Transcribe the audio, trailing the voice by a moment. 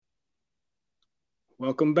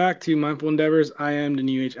Welcome back to Mindful Endeavors. I am the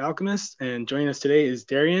New Age Alchemist, and joining us today is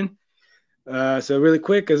Darian. So, really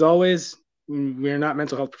quick, as always, we're not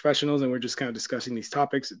mental health professionals, and we're just kind of discussing these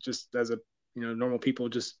topics just as a normal people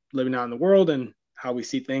just living out in the world and how we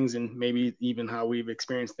see things, and maybe even how we've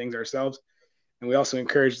experienced things ourselves. And we also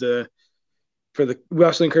encourage you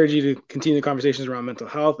to continue the conversations around mental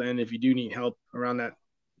health, and if you do need help around that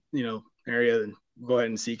area, then go ahead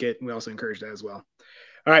and seek it. And we also encourage that as well.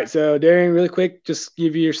 All right, so Darian, really quick, just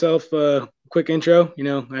give yourself a quick intro. I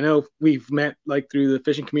know we've met like through the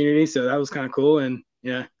fishing community, so that was kind of cool. And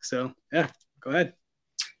go ahead.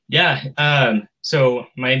 Yeah. So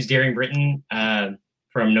my name's Darian Britton,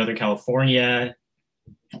 from Northern California.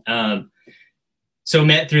 So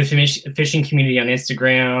met through the fishing community on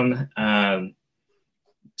Instagram.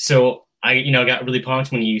 So I, got really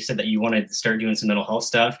pumped when you said that you wanted to start doing some mental health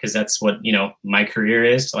stuff, because that's what, my career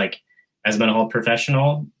is like as a mental health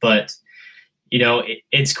professional. But,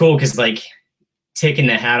 it's cool because like taking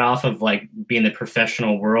the hat off of like being the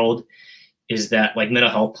professional world is that like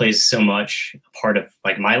mental health plays so much a part of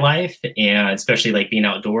like my life, and especially like being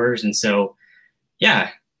outdoors. And so,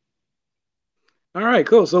 yeah. All right,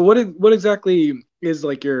 cool. So what exactly is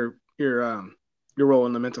like your role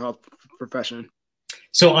in the mental health profession?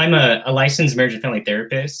 So I'm a licensed marriage and family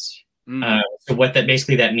therapist. Mm. So what that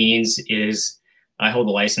means is I hold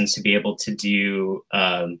a license to be able to do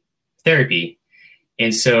therapy.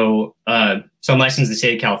 And so I'm licensed in the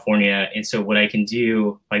state of California. And so what I can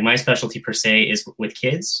do, like my specialty per se, is with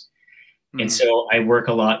kids. Mm. And so I work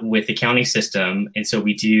a lot with the county system. And so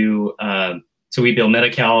we do, so we build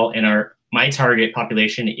Medi-Cal, and my target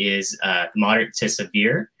population is moderate to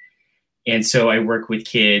severe. And so I work with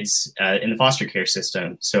kids in the foster care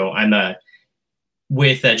system. So I'm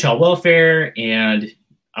with child welfare, and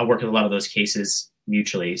I work with a lot of those cases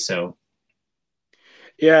mutually. So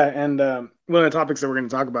Yeah, and one of the topics that we're going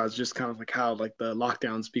to talk about is just kind of like how like the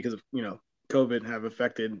lockdowns because of COVID have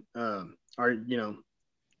affected our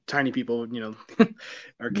tiny people,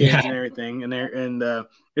 our kids yeah, and everything, and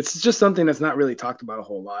it's just something that's not really talked about a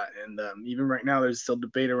whole lot. And even right now, there's still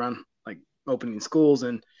debate around like opening schools,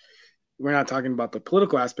 and we're not talking about the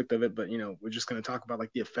political aspect of it, but we're just going to talk about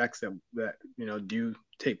like the effects that do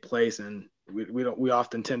take place, and we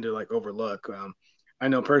often tend to like overlook. I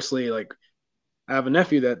know personally, like I have a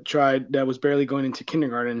nephew that was barely going into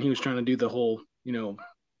kindergarten, and he was trying to do the whole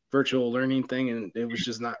virtual learning thing, and it was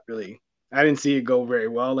just not really. I didn't see it go very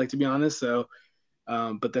well, like to be honest. So,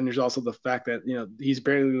 but then there's also the fact that he's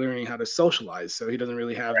barely learning how to socialize, so he doesn't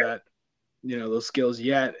really have that those skills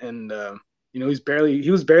yet, and he was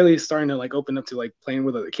barely starting to like open up to like playing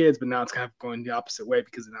with other kids, but now it's kind of going the opposite way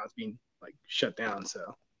because now it's being like shut down.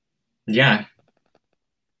 So, yeah.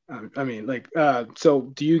 I mean, like, so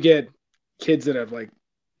do you get kids that have like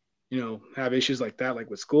have issues like that, like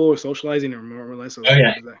with school or socializing, or more or less? Or Oh, like, yeah.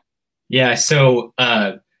 what is that? Yeah. So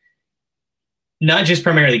not just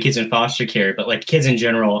primarily kids in foster care, but like kids in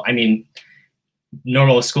general. I mean,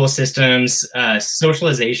 normal school systems,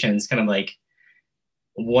 socialization is kind of like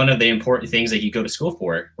one of the important things that you go to school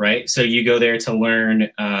for, right? So you go there to learn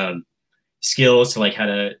skills to like how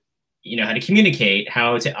to communicate,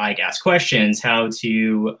 how to like ask questions, how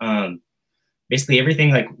to basically everything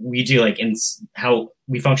like we do, like in how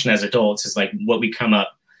we function as adults is like what we come up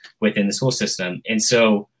with in the school system. And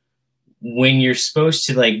so when you're supposed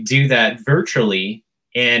to like do that virtually,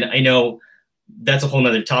 and I know that's a whole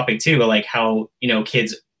nother topic too, but like how,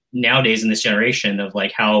 kids nowadays in this generation of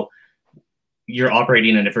like how you're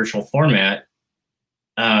operating in a virtual format,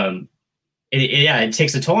 it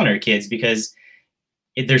takes a toll on our kids because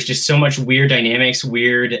there's just so much weird dynamics,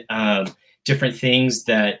 weird different things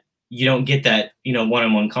that you don't get that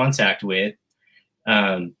one-on-one contact with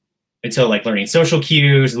until like learning social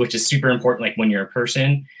cues, which is super important, like when you're a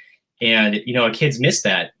person, and kids miss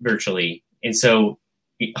that virtually. And so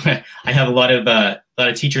I have a lot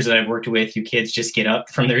of teachers that I've worked with who kids just get up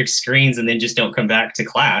from their screens and then just don't come back to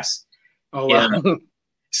class. Oh wow. And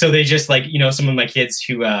so they just like, some of my kids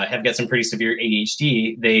who have got some pretty severe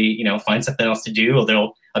ADHD, they, find something else to do,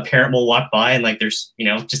 or a parent will walk by and like, there's,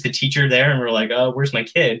 just the teacher there. And we're like, oh, where's my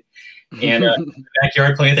kid? And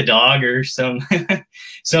backyard playing with a dog or something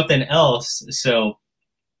else. So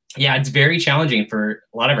yeah, it's very challenging for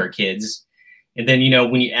a lot of our kids. And then,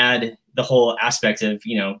 when you add the whole aspect of,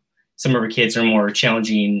 some of our kids are more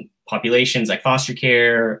challenging populations like foster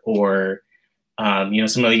care, or,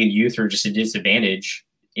 some of the youth are just a disadvantage.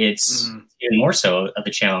 It's even more so of a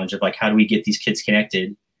challenge of like, how do we get these kids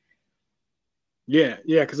connected? Yeah,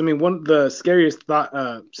 yeah. Because I mean, one of the scariest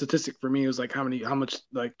statistic for me was like how much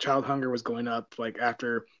like child hunger was going up like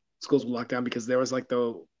after schools were locked down, because there was like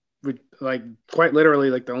like quite literally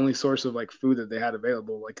like the only source of like food that they had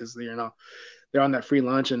available, like because they're on that free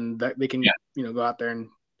lunch and that they can Yeah. go out there and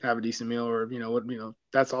have a decent meal, or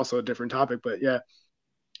that's also a different topic. But yeah,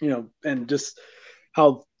 and just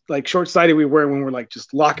how like short-sighted we were when we're like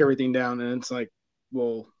just lock everything down, and it's like,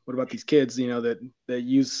 well, what about these kids that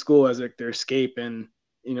use school as like their escape, and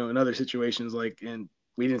in other situations, like, and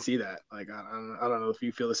we didn't see that. Like, I don't know if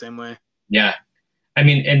you feel the same way. Yeah. I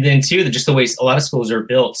mean, and then too, just the way a lot of schools are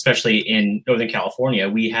built, especially in Northern California,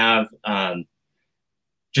 we have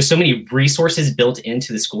just so many resources built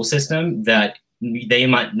into the school system that they may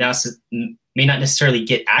not necessarily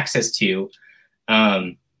get access to,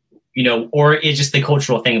 or it's just the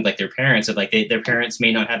cultural thing of like their parents, of like their parents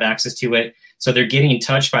may not have access to it. So they're getting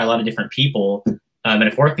touched by a lot of different people,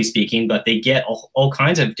 metaphorically speaking, but they get all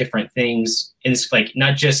kinds of different things in this, like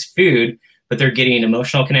not just food, but they're getting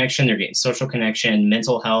emotional connection, they're getting social connection,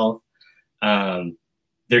 mental health,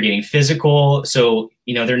 they're getting physical. So,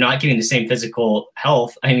 they're not getting the same physical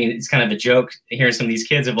health. I mean, it's kind of a joke hearing some of these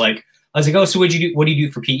kids of like, I was like, oh, so what do you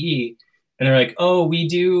do for PE? And they're like, oh, we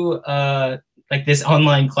do like this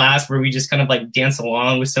online class where we just kind of like dance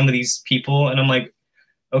along with some of these people. And I'm like,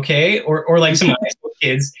 okay. Or like some high school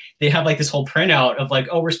kids, they have like this whole printout of like,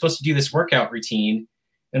 oh, we're supposed to do this workout routine.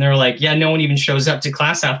 And they're like, yeah, no one even shows up to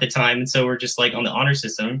class half the time. And so we're just like on the honor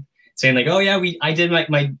system saying like, oh yeah, I did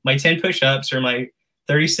my 10 push-ups or my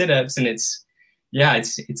 30 sit-ups. And it's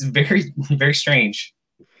very, very strange.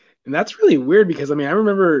 And that's really weird because I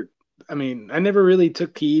never really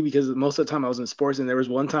took PE because most of the time I was in sports, and there was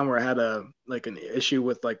one time where I had an issue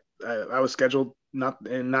with like I was scheduled not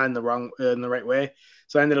in the right way,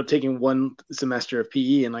 so I ended up taking one semester of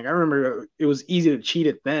PE, and like I remember it was easy to cheat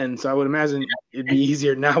it then, so I would imagine it'd be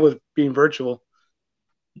easier now with being virtual.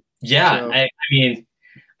 Yeah, so.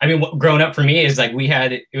 I mean, what growing up for me is like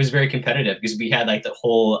it was very competitive because we had like the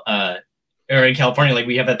whole or in California, like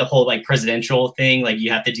we have the whole like presidential thing, like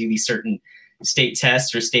you have to do these certain state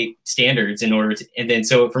tests or state standards in order to, and then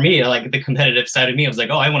so for me, like the competitive side of me, I was like,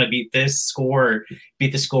 oh, I want to beat this score, or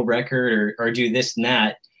beat the school record, or do this and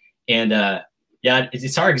that. And yeah,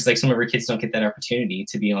 it's hard because like some of our kids don't get that opportunity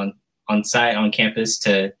to be on site, on campus,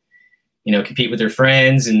 to compete with their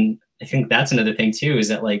friends. And I think that's another thing too, is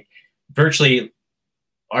that like virtually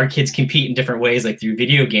our kids compete in different ways, like through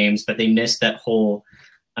video games, but they miss that whole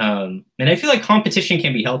and I feel like competition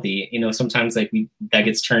can be healthy. Sometimes like that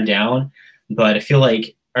gets turned down, but I feel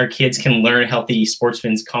like our kids can learn healthy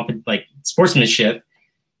sportsmanship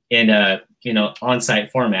in a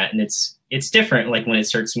on-site format, and it's different like when it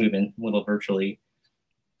starts moving a little virtually.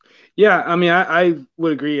 Yeah, I mean, I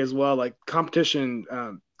would agree as well. Like competition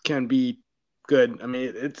can be good. I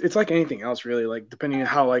mean, it's like anything else, really. Like depending on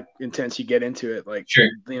how like intense you get into it, like sure.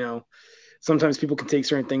 Sometimes people can take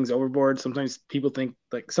certain things overboard. Sometimes people think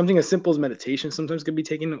like something as simple as meditation sometimes could be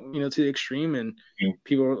taken, to the extreme. And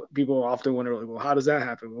people often wonder, like, well, how does that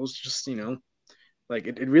happen? Well, it's just, like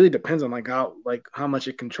it really depends on like how much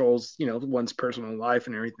it controls, one's personal life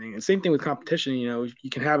and everything. And same thing with competition. You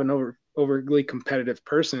can have an overly competitive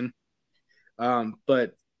person,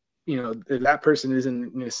 but if that person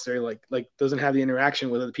isn't necessarily like doesn't have the interaction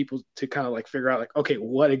with other people to kind of like figure out like, okay,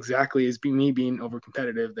 what exactly is me being over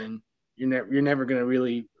competitive, then you're never going to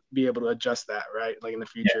really be able to adjust that, right? Like in the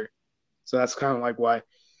future. Yeah. So that's kind of like why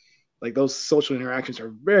like those social interactions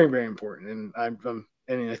are very, very important. And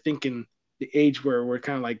I think in the age where we're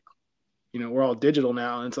kind of like, we're all digital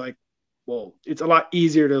now, and it's like, well, it's a lot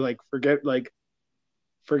easier to like forget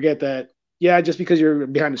that. Yeah, just because you're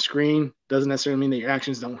behind a screen doesn't necessarily mean that your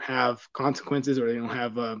actions don't have consequences, or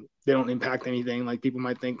they don't impact anything. Like people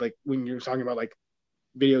might think, like when you're talking about like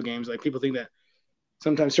video games, like people think that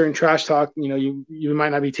sometimes certain trash talk, you might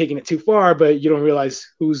not be taking it too far, but you don't realize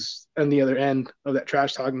who's on the other end of that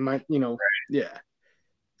trash talk. Right. Yeah.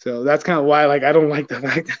 So that's kind of why, like, I don't like the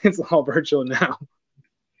fact that it's all virtual now.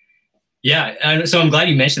 Yeah. And so I'm glad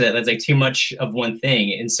you mentioned that. That's like too much of one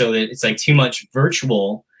thing. And so that it's like too much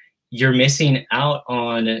virtual. You're missing out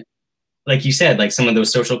on, like you said, like some of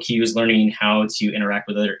those social cues, learning how to interact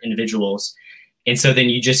with other individuals. And so then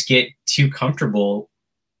you just get too comfortable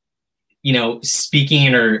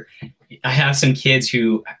speaking, or I have some kids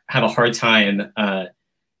who have a hard time,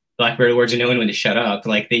 Blackberry words, and knowing when to shut up.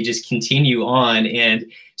 Like they just continue on. And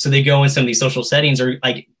so they go in some of these social settings, or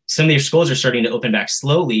like some of their schools are starting to open back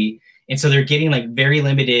slowly. And so they're getting like very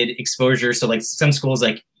limited exposure. So like some schools,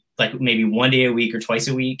 like maybe one day a week or twice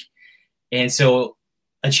a week. And so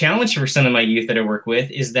a challenge for some of my youth that I work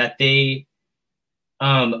with is that they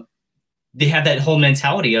have that whole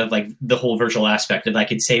mentality of like the whole virtual aspect of I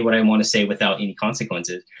could say what I want to say without any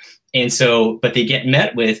consequences. And so, but they get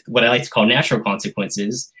met with what I like to call natural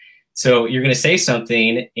consequences. So you're going to say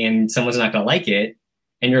something and someone's not going to like it.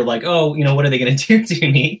 And you're like, oh, what are they going to do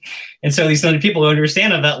to me? And so these other people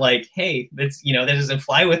understand that, like, hey, that's, that doesn't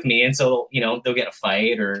fly with me. And so, they'll get a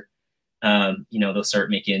fight, or, they'll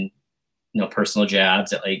start making, personal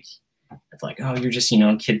jabs at, like, it's like, oh, you're just,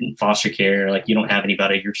 kid in foster care. Like, you don't have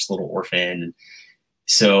anybody. You're just a little orphan. And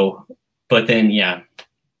so, but then, yeah.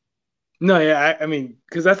 No, yeah. I mean,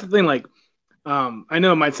 because that's the thing, like, I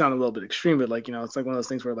know it might sound a little bit extreme, but like, it's like one of those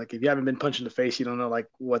things where, like, if you haven't been punched in the face, you don't know like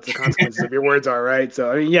what the consequences of your words are, right?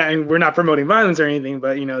 So I mean, yeah, and we're not promoting violence or anything,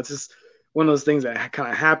 but it's just one of those things that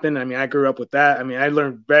kind of happen. I mean, I grew up with that. I mean, I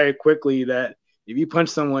learned very quickly that if you punch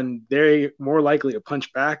someone, they're more likely to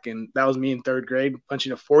punch back, and that was me in third grade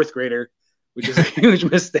punching a fourth grader, which is a huge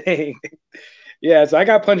mistake. Yeah, so I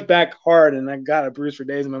got punched back hard, and I got a bruise for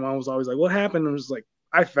days, and my mom was always like, "What happened?" I was like,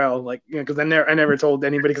 I fell, like, because I never told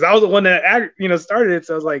anybody, because I was the one that started it.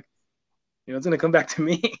 So I was like, it's gonna come back to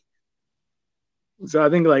me. So I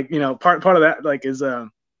think, like, part of that, like, is I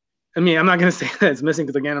mean, I'm not gonna say that it's missing,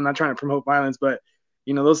 because again, I'm not trying to promote violence, but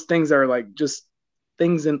those things are like just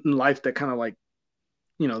things in life that kind of like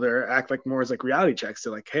they act like more as like reality checks.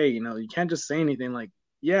 To like, hey, you can't just say anything. Like,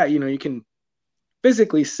 yeah, you can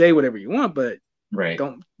physically say whatever you want, but right,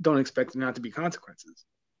 don't expect there not to be consequences.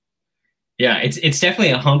 Yeah, it's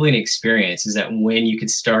definitely a humbling experience, is that when you could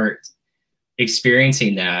start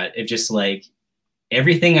experiencing that, if just like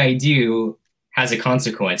everything I do has a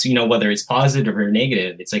consequence, whether it's positive or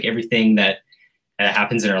negative. It's like everything that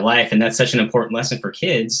happens in our life. And that's such an important lesson for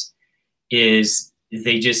kids, is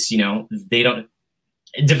they just, they don't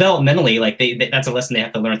developmentally, like that's a lesson they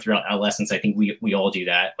have to learn throughout adolescence. I think we all do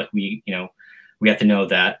that. Like we have to know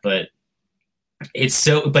that, but it's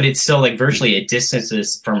so like virtually it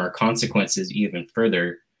distances from our consequences even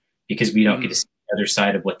further, because we don't get to see the other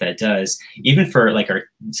side of what that does. Even for like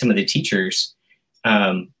some of the teachers,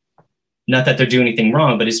 not that they're doing anything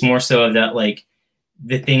wrong, but it's more so of that, like,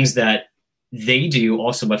 the things that they do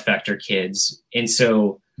also affect our kids. And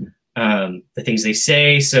so the things they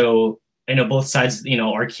say, so I know both sides,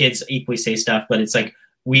 our kids equally say stuff, but it's like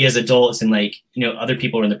we as adults and, like, other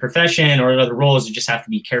people in the profession or in other roles, you just have to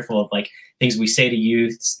be careful of, like, things we say to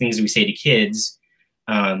youth, things we say to kids,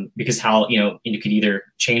 because how, you could either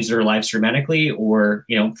change their lives dramatically, or,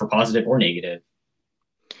 for positive or negative.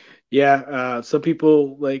 Yeah. Some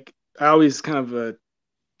people, like, I always kind of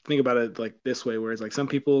think about it like this way, where it's like some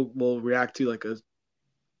people will react to like a,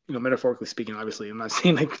 metaphorically speaking, obviously, I'm not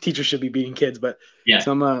saying like teachers should be beating kids, but yeah,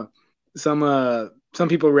 some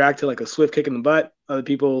people react to like a swift kick in the butt. Other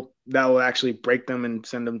people, that will actually break them and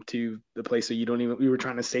send them to the place that you were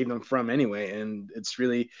trying to save them from anyway. And it's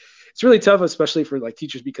really tough, especially for like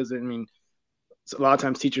teachers, because I mean, a lot of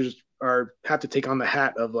times teachers have to put on the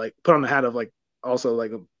hat of like also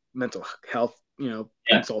like a mental health,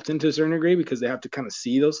 consultant to a certain degree, because they have to kind of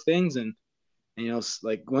see those things. And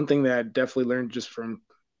like one thing that I definitely learned just from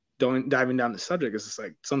diving down the subject is, it's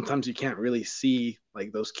like sometimes you can't really see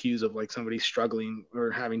like those cues of like somebody struggling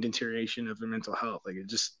or having deterioration of their mental health. Like, it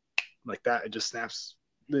just like that, it just snaps,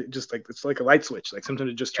 just like it's like a light switch. Like sometimes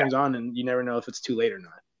it just turns on, and you never know if it's too late or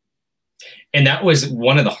not. And that was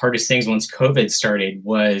one of the hardest things once COVID started,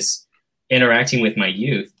 was interacting with my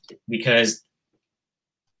youth, because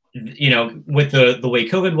with the way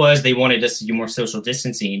COVID was, they wanted us to do more social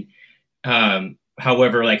distancing.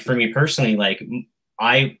 However, like for me personally, like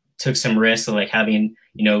I took some risks of like having,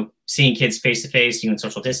 seeing kids face to face, doing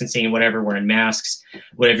social distancing, whatever, wearing masks,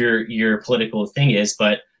 whatever your political thing is.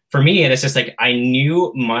 But for me, it's just like I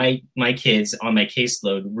knew my kids on my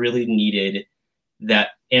caseload really needed that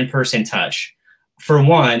in-person touch. For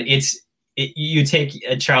one, you take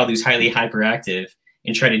a child who's highly hyperactive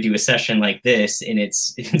and try to do a session like this, and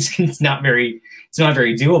it's not very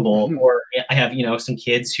doable. Mm-hmm. Or I have some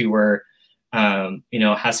kids who are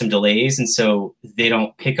have some delays, and so they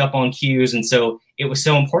don't pick up on cues. And so it was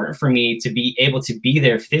so important for me to be able to be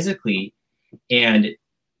there physically, and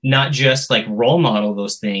not just like role model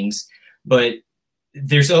those things, but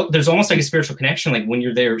there's almost like a spiritual connection, like when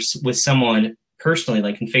you're there with someone personally,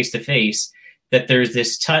 like in face to face, that there's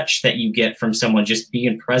this touch that you get from someone just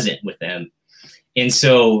being present with them. And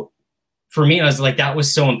so for me, I was like, that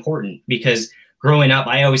was so important, because growing up,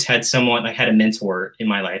 I always had I had a mentor in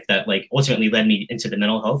my life that like ultimately led me into the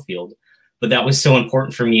mental health field. But that was so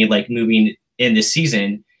important for me, like moving in this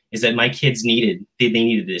season, is that my kids needed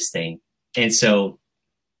this thing. And so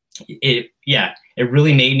it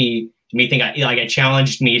really made me think, it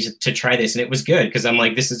challenged me to try this. And it was good, because I'm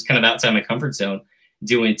like, this is kind of outside my comfort zone,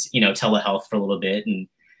 doing, telehealth for a little bit. And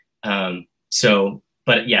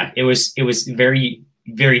but yeah, it was very,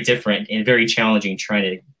 very different and very challenging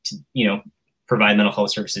trying to provide mental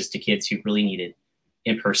health services to kids who really need it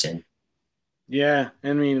in person. Yeah,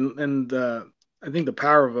 I mean, and I think the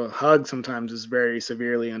power of a hug sometimes is very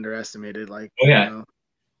severely underestimated. Like, Oh you yeah. know,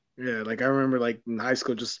 yeah, like I remember like in high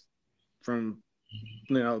school, just from,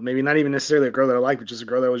 maybe not even necessarily a girl that I liked, but just a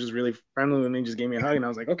girl that was just really friendly with me, just gave me a hug, and I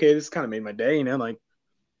was like, okay, this kind of made my day, like,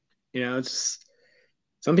 it's just,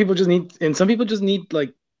 some people just need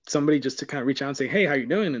like somebody just to kind of reach out and say, hey, how you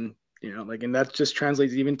doing? And like, and that just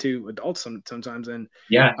translates even to adults sometimes. And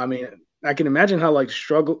Yeah. I mean, I can imagine how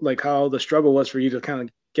how the struggle was for you to kind of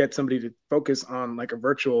get somebody to focus on like a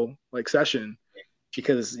virtual like session,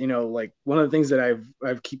 because like one of the things that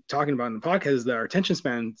I've keep talking about in the podcast is that our attention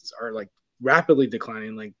spans are like rapidly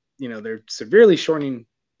declining, like they're severely shortening,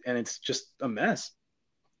 and it's just a mess.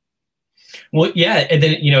 Well, yeah, and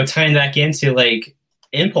then tying back into like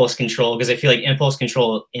impulse control, because I feel like impulse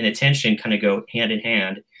control and attention kind of go hand in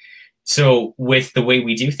hand. So with the way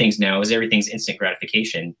we do things now is everything's instant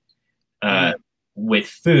gratification. Mm. With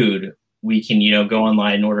food, we can go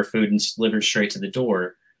online and order food and it's delivered straight to the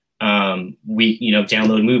door. We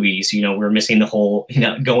download movies. We're missing the whole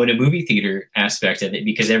going to movie theater aspect of it,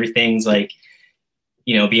 because everything's like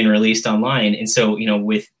being released online. And so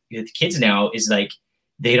with kids now is like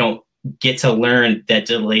they don't get to learn that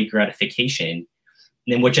delayed gratification,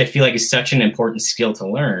 and which I feel like is such an important skill to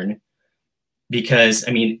learn, because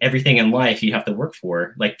I mean everything in life you have to work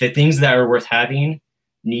for. Like the things that are worth having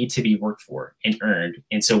need to be worked for and earned.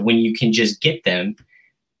 And so when you can just get them,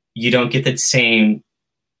 you don't get the same,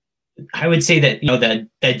 I would say that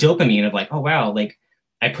that dopamine of like, oh wow, like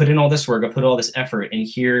I put in all this work, I put all this effort, and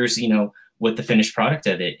here's what the finished product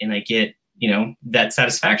of it, and I get that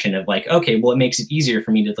satisfaction of like, okay, well, it makes it easier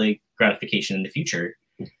for me to like gratification in the future,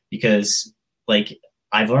 because like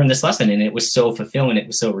I've learned this lesson and it was so fulfilling, it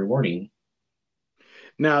was so rewarding.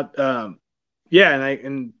 Now, yeah,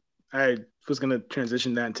 and I was going to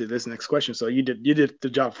transition that into this next question, so you did the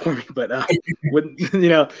job for me. But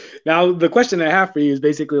now the question I have for you is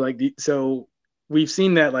basically like, so we've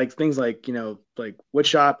seen that like things like like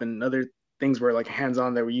woodshop and other things where like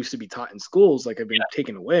hands-on that we used to be taught in schools like have been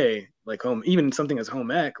taken away, like even something as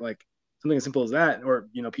home ec, like something as simple as that, or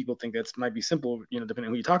people think that's might be simple, depending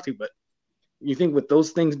on who you talk to. But you think with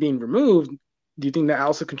those things being removed, do you think that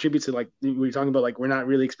also contributes to like we're talking about, like we're not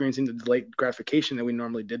really experiencing the delayed gratification that we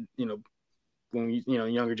normally did, when we,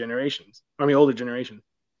 younger generations, I mean older generation?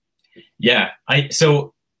 Yeah,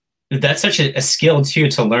 so that's such a skill too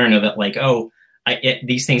to learn of it, like, oh,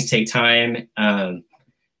 these things take time.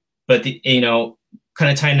 But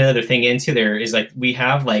kind of tying another thing into there is like we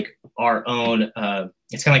have like our own.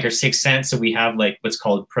 It's kind of like our sixth sense. So we have like what's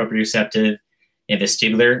called proprioceptive and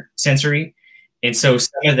vestibular sensory, and so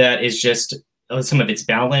some of that is just some of it's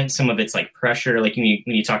balance, some of it's like pressure. Like when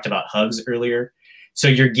you talked about hugs earlier, so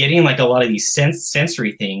you're getting like a lot of these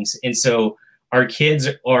sensory things, and so our kids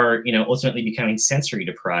are ultimately becoming sensory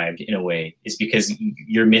deprived in a way, is because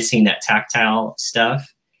you're missing that tactile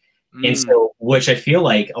stuff. And so, which I feel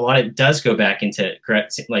like a lot of it does go back into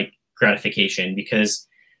like gratification, because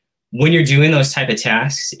when you're doing those type of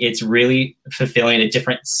tasks, it's really fulfilling a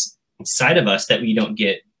different side of us that we don't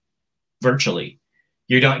get virtually.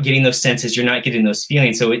 You're not getting those senses, you're not getting those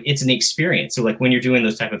feelings. So it's an experience. So like when you're doing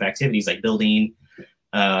those type of activities, like building,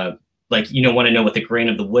 like want to know what the grain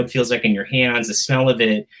of the wood feels like in your hands, the smell of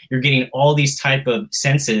it. You're getting all these type of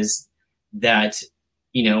senses that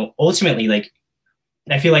ultimately, like,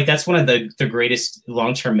 I feel like that's one of the greatest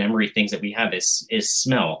long-term memory things that we have is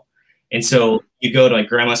smell. And so you go to like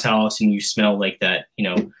grandma's house and you smell like that,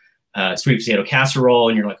 sweet potato casserole,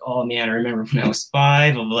 and you're like, oh man, I remember when I was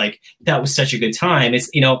 5. I'm like, that was such a good time. It's,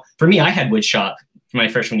 for me, I had wood shop for my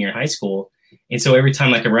freshman year in high school. And so every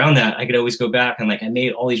time like around that, I could always go back and like I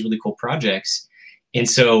made all these really cool projects. And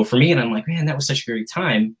so for me, and I'm like, man, that was such a great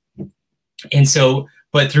time. And so,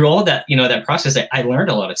 but through all that, that process, I learned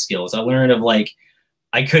a lot of skills. I learned of like,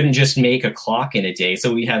 I couldn't just make a clock in a day.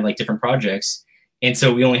 So we had like different projects. And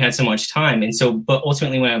so we only had so much time. And so, but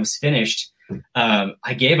ultimately when I was finished,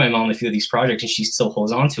 I gave my mom a few of these projects and she still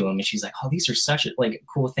holds on to them. And she's like, oh, these are such like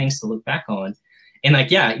cool things to look back on. And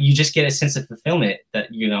like, yeah, you just get a sense of fulfillment that,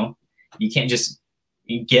 you can't just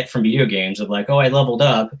get from video games of like, oh, I leveled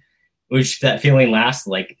up, which that feeling lasts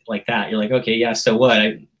like that. You're like, okay, yeah, so what?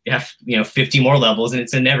 I have, 50 more levels, and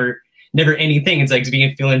it's a never ending thing. It's like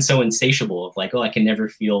feeling so insatiable of like, oh, I can never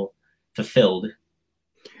feel fulfilled.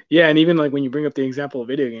 Yeah, and even like when you bring up the example of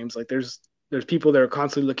video games, like there's people that are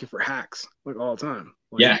constantly looking for hacks like all the time.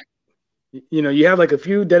 Like, yeah, you have like a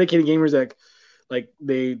few dedicated gamers that like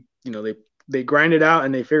they grind it out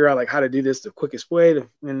and they figure out like how to do this the quickest way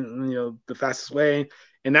and the fastest way.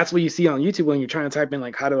 And that's what you see on YouTube when you're trying to type in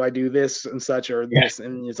like, how do I do this and such or Yeah. this,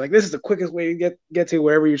 and it's like, this is the quickest way to get to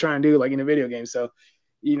wherever you're trying to do, like in a video game. So,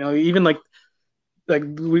 even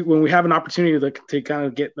when we have an opportunity to kind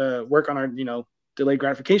of get the work on our delayed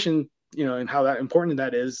gratification, and how that important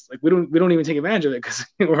that is, like we don't even take advantage of it because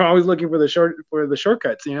we're always looking for the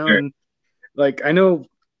shortcuts, Sure. and like I know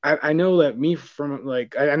that me from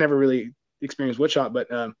like I never really experienced woodshop, but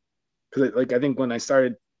because like I think when I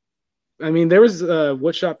started, I mean there was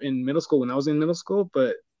woodshop in middle school when I was in middle school,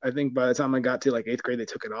 but I think by the time I got to like 8th grade they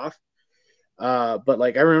took it off. But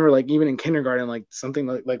like I remember like even in kindergarten, like something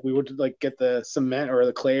like we would like get the cement or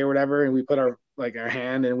the clay or whatever, and we put our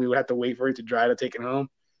hand and we would have to wait for it to dry to take it home.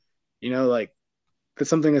 Like it's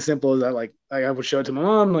something as simple as that. Like I would show it to my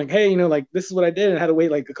mom, like, hey, like this is what I did, and I had to wait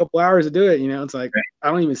like a couple hours to do it. It's like Right. I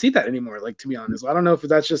don't even see that anymore. Like to be honest, I don't know if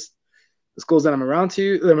that's just the schools that I'm around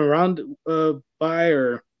by,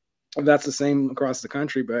 or if that's the same across the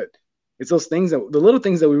country. But it's those things the little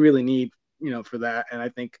things that we really need, for that. And I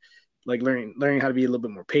think like learning how to be a little bit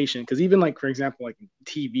more patient, because even like for example like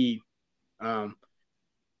TV, I've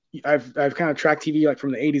kind of tracked TV like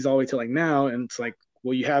from the 80s all the way to like now, and it's like,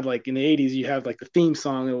 well, you have like in the 80s you have like the theme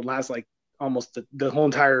song, it would last like almost the whole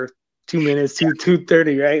entire 2 minutes,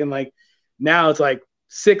 2:30, right? And like now it's like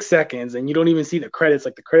 6 seconds, and you don't even see the credits.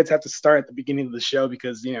 Like the credits have to start at the beginning of the show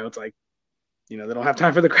because it's like they don't have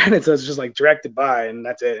time for the credits, so it's just like directed by, and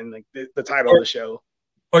that's it, and like the title of the show.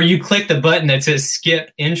 Or you click the button that says skip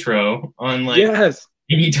intro on like, yes,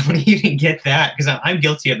 and you don't even get that, because I'm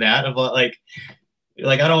guilty of that. Of like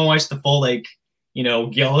I don't watch the full like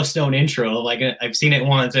Yellowstone intro. Like I've seen it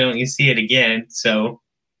once, I don't need to see it again. So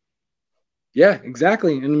yeah,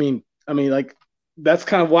 exactly. And I mean like that's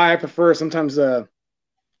kind of why I prefer sometimes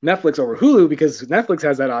Netflix over Hulu, because Netflix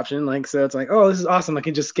has that option. Like so, it's like, oh, this is awesome. I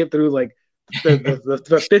can just skip through like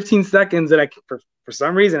the 15 seconds that for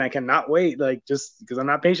some reason I cannot wait, like just because I'm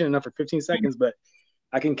not patient enough for 15 seconds, but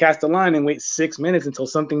I can cast a line and wait 6 minutes until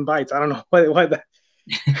something bites. I don't know what that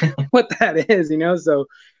what that is, So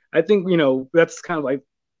I think that's kind of like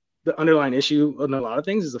the underlying issue in a lot of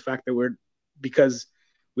things is the fact that because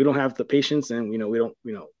we don't have the patience, and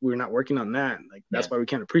we're not working on that. Like that's why we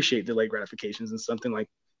can't appreciate delayed gratifications and something like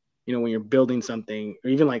when you're building something, or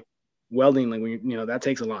even like welding, like when that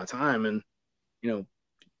takes a lot of time, and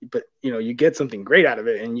but you get something great out of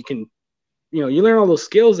it, and you can you learn all those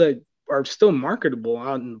skills that are still marketable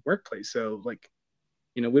out in the workplace. So like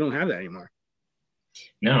we don't have that anymore.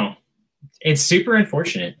 No, it's super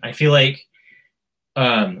unfortunate. I feel like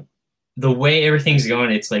the way everything's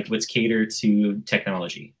going, it's like let's cater to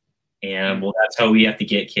technology, and well, that's how we have to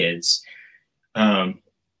get kids. I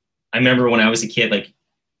remember when I was a kid, like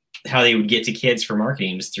how they would get to kids for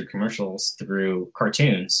marketing was through commercials, through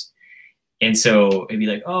cartoons. And so it'd be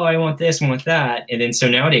like, oh, I want this, I want that. And then so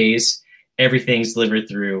nowadays everything's delivered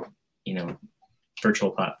through,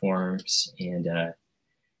 virtual platforms. And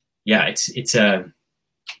yeah, it's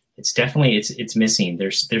definitely, it's missing.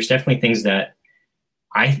 There's definitely things that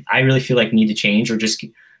I really feel like need to change, or just,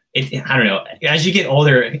 I don't know. As you get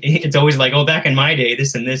older, it's always like, oh, back in my day,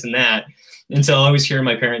 this and this and that. And so I always hear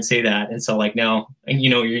my parents say that. And so like now,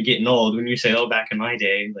 you're getting old when you say, oh, back in my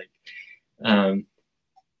day, like,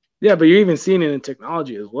 yeah, but you're even seeing it in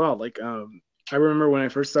technology as well. Like, I remember when I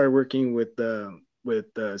first started working with the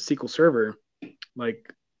SQL Server,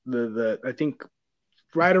 like I think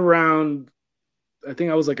right around, I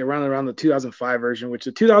think I was like around the 2005 version, which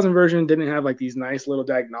the 2000 version didn't have like these nice little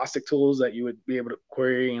diagnostic tools that you would be able to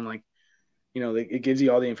query, and like, it gives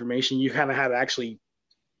you all the information. You kind of had to actually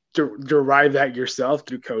derive that yourself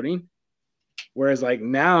through coding. Whereas like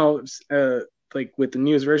now, like with the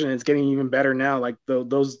newest version, it's getting even better now. Like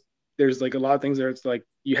those, there's like a lot of things where it's like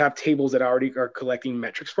you have tables that already are collecting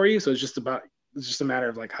metrics for you. So it's just a matter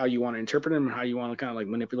of like how you want to interpret them and how you want to kind of like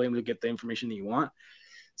manipulate them to get the information that you want.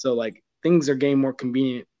 So like things are getting more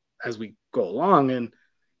convenient as we go along, and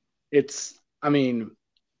it's not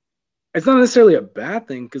necessarily a bad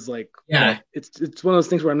thing, because like, yeah, it's one of those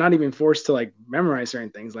things where I'm not even forced to like memorize certain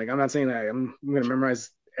things. Like I'm not saying that I'm going to memorize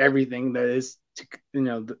everything that is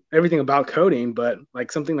everything about coding, but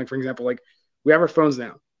like something like, for example, like we have our phones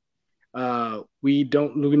now. We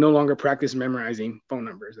no longer practice memorizing phone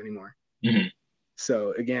numbers anymore. mm-hmm.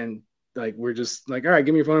 So again, like we're just like, all right,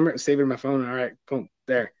 give me your phone number, save it in my phone. All right, boom,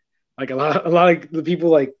 there. Like a lot of the people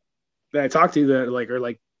like that I talk to that like are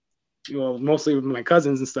like, well, mostly with my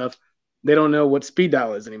cousins and stuff, they don't know what speed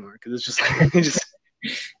dial is anymore, because it's just like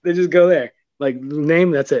they just go there, like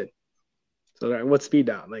name, that's it. So like, what speed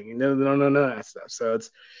dial? Like they don't know none of that stuff. So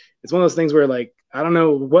it's one of those things where like I don't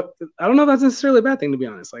know if that's necessarily a bad thing, to be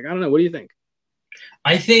honest. Like I don't know. What do you think?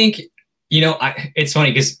 I think It's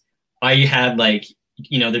funny because I had like,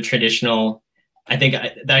 the traditional,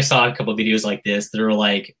 I saw a couple of videos like this that are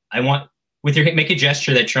like, make a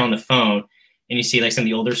gesture that you're on the phone, and you see like some of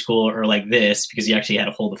the older school are like this because you actually had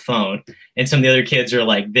to hold the phone. And some of the other kids are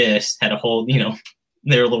like this, had to hold,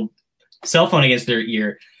 their little cell phone against their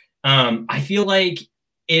ear. I feel like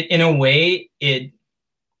in a way,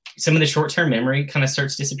 some of the short-term memory kind of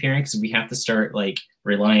starts disappearing because we have to start like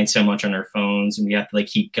relying so much on our phones, and we have to like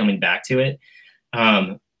keep coming back to it.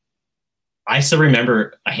 I still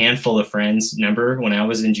remember a handful of friends number when I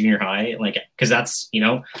was in junior high, like, cause that's,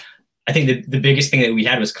 I think the biggest thing that we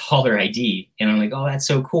had was caller ID, and I'm like, oh, that's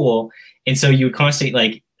so cool. And so you would constantly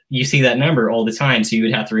like, you see that number all the time. So you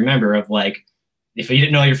would have to remember of like, if you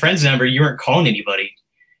didn't know your friend's number, you weren't calling anybody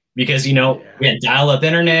because, we had dial up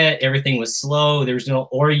internet, everything was slow. There was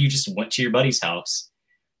or you just went to your buddy's house,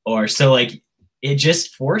 or so like, it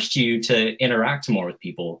just forced you to interact more with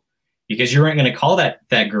people because you weren't going to call that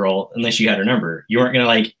girl unless you had her number. You weren't going to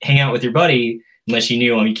like hang out with your buddy unless you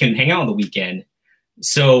knew him. You couldn't hang out on the weekend.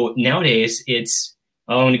 So nowadays it's,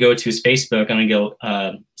 I'm going to go to his Facebook. I'm going to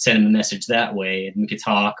go send him a message that way, and we could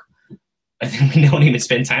talk. I think we don't even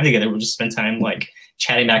spend time together. We'll just spend time like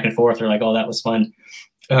chatting back and forth, or like, oh, that was fun.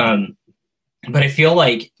 But I feel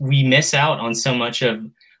like we miss out on so much of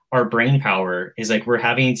our brain power. Is like we're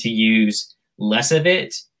having to use less of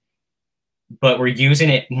it, but we're using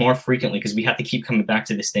it more frequently because we have to keep coming back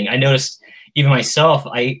to this thing. I noticed even myself,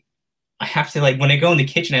 I have to, like, when I go in the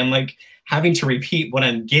kitchen, I'm like having to repeat what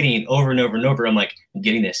I'm getting over and over and over. I'm like, I'm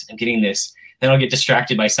getting this. Then I'll get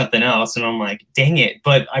distracted by something else, and I'm like, dang it.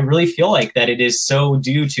 But I really feel like that it is so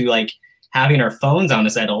due to like having our phones on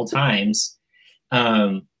us at all times.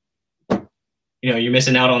 You're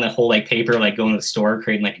missing out on that whole like paper, like going to the store,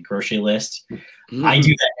 creating like a grocery list. I do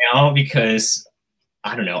that now because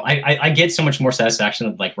I don't know. I get so much more satisfaction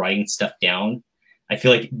of like writing stuff down. I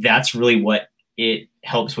feel like that's really what it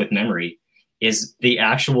helps with memory is the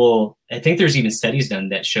actual, I think there's even studies done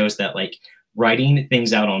that shows that like writing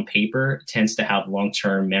things out on paper tends to have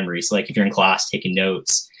long-term memory. So like if you're in class taking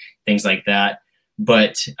notes, things like that.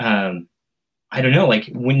 But I don't know,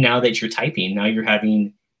 like now that you're typing, now you're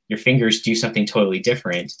having your fingers do something totally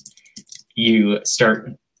different. You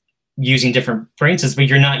start using different brain systems, but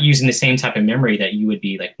you're not using the same type of memory that you would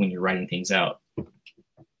be like when you're writing things out.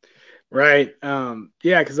 Right.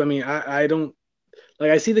 Yeah, because I mean, I don't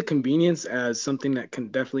like, I see the convenience as something that can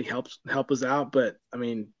definitely help us out. But I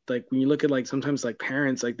mean, like when you look at like sometimes like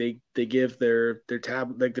parents, like they give their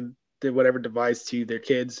tab, like the whatever device to their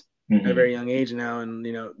kids at a very young age now, and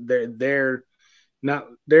they're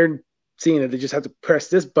seeing that they just have to press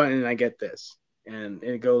this button and I get this, and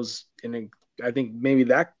it goes, and I think maybe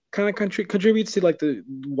that kind of contributes to like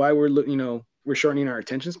why we're shortening our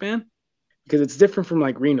attention span, because it's different from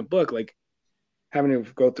like reading a book, like having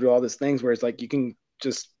to go through all these things where it's like you can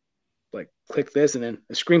just like click this and then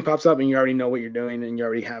the screen pops up and you already know what you're doing and you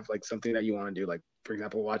already have like something that you want to do, like for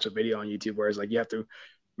example watch a video on YouTube, whereas like you have to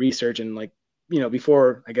research, and like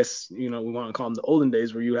before, I guess we want to call them the olden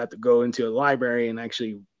days, where you have to go into a library and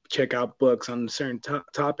actually check out books on a certain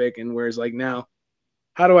topic, and whereas like now,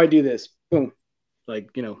 how do I do this? Boom, like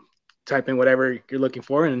type in whatever you're looking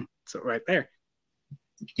for and it's right there.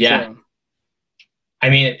 Yeah. So, I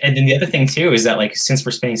mean, and then the other thing too is that like since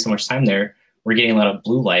we're spending so much time there, we're getting a lot of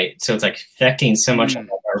blue light, so it's like affecting so much of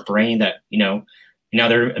our brain that now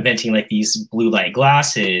they're inventing like these blue light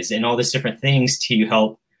glasses and all these different things to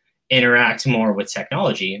help interact more with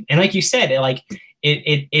technology. And like you said,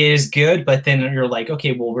 it is good, but then you're like,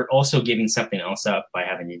 okay, well, we're also giving something else up by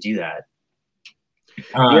having to do that.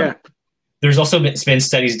 Yeah. There's also been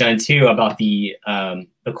studies done too about the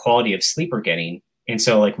quality of sleep we're getting. And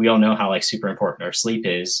so like we all know how like super important our sleep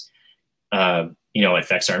is. It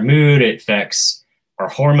affects our mood, it affects our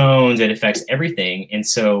hormones, it affects everything. And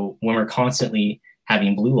so when we're constantly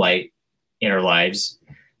having blue light in our lives,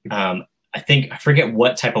 I forget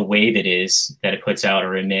what type of wave it is that it puts out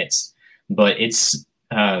or emits, but it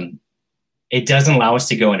doesn't allow us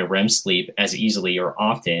to go into REM sleep as easily or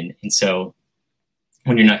often. And so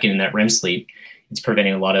when you're not getting that REM sleep, it's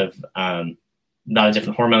preventing a lot of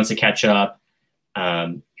different hormones to catch up.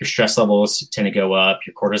 Your stress levels tend to go up.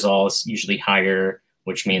 Your cortisol is usually higher,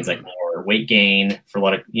 which means like more weight gain for a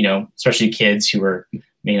lot of, especially kids who are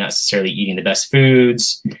maybe not necessarily eating the best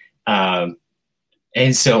foods.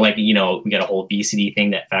 And so like, we got a whole obesity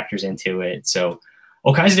thing that factors into it. So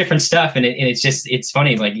all kinds of different stuff. And it's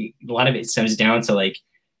funny. Like a lot of it stems down to like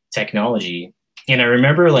technology. And I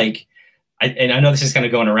remember like, I know this is kind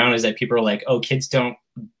of going around, is that people are like, oh, kids don't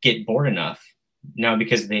get bored enough. now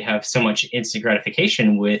because they have so much instant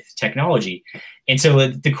gratification with technology. And so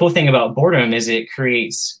the cool thing about boredom is it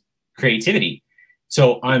creates creativity.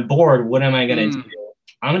 So I'm bored. What am I going to do?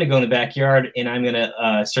 I'm going to go in the backyard and I'm going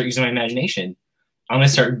to start using my imagination. I'm going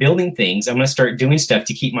to start building things. I'm going to start doing stuff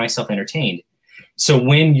to keep myself entertained. So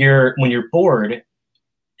when you're bored,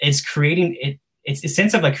 it's creating it. It's a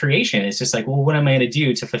sense of like creation. It's just like, well, what am I going to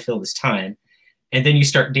do to fulfill this time? And then you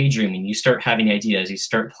start daydreaming. You start having ideas. You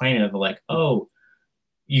start planning of like, oh,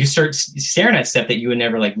 you start staring at stuff that you would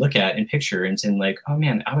never like look at and picture and saying like, oh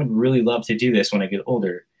man, I would really love to do this when I get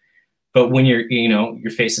older. But when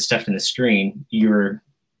your face is stuffed in the screen, you're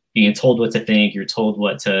being told what to think. You're told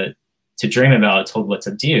what to dream about, told what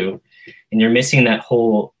to do. And you're missing that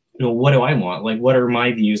whole, what do I want? Like, what are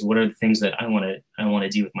my views? What are the things that I want to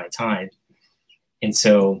do with my time? And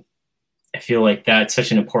so I feel like that's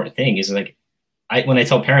such an important thing is like, when I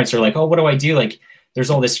tell parents, they're like, oh, what do I do? Like, there's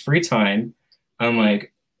all this free time. I'm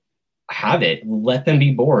like, have it. Let them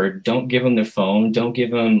be bored. Don't give them their phone. Don't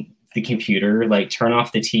give them the computer. Like, turn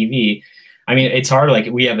off the TV. I mean, it's hard. Like,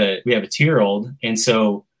 we have a 2-year-old, and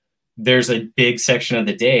so there's a big section of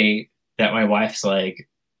the day that my wife's like,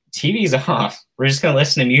 TV's off. We're just gonna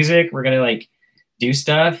listen to music. We're gonna like do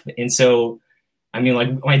stuff. And so, I mean, like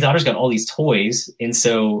my daughter's got all these toys, and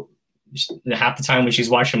so half the time when she's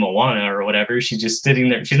watching Moana or whatever, she's just sitting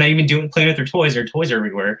there. She's not even playing with her toys. Her toys are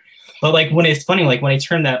everywhere. But like when it's funny, like when I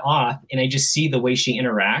turn that off and I just see the way she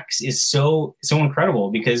interacts is so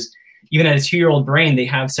incredible because even at a 2-year-old brain, they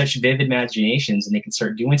have such vivid imaginations and they can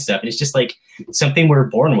start doing stuff. And it's just like something we're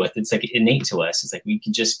born with. It's like innate to us. It's like we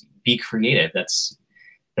can just be creative. That's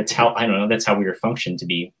how, I don't know, that's how we were functioned to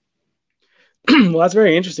be. Well, that's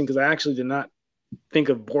very interesting because I actually did not think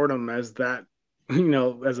of boredom as that,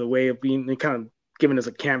 as a way of being kind of given as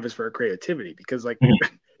a canvas for creativity because like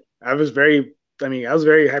I was very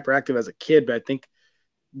hyperactive as a kid, but I think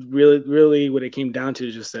really what it came down to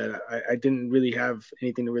is just that I didn't really have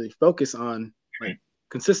anything to really focus on like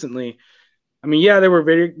consistently. I mean, yeah, there were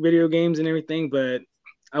video games and everything, but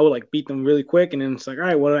I would like beat them really quick. And then it's like, all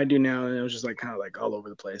right, what do I do now? And it was just like kind of like all over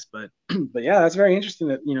the place. But yeah, that's very interesting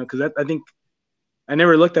that, because I think I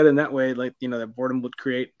never looked at it in that way. Like, that boredom would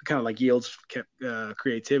create kind of like yields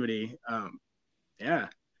creativity. Yeah,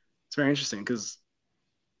 it's very interesting because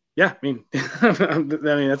yeah, I mean,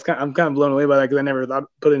 I'm kind of blown away by that because I never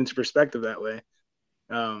put it into perspective that way.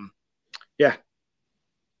 Yeah.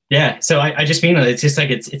 Yeah. So I just mean that it's just like,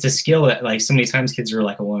 it's a skill that like so many times kids are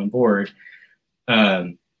like, oh, I'm bored.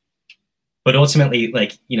 But ultimately,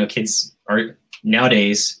 like, kids are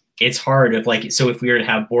nowadays, it's hard if like, so if we were to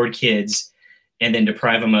have bored kids and then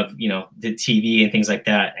deprive them of, the TV and things like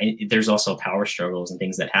that, there's also power struggles and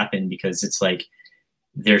things that happen because it's like,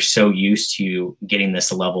 they're so used to getting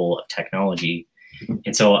this level of technology.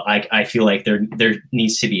 And so I feel like there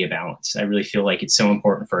needs to be a balance. I really feel like it's so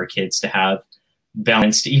important for our kids to have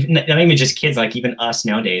balanced, even not even just kids, like even us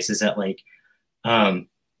nowadays, is that like,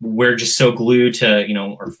 we're just so glued to,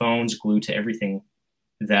 our phones, glued to everything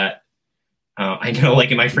that I know,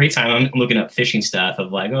 like in my free time, I'm looking up fishing stuff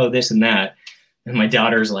of like, oh, this and that. And my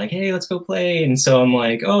daughter's like, hey, let's go play. And so I'm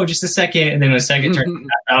like, oh, just a second. And then a second turns to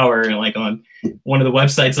half hour and like on one of the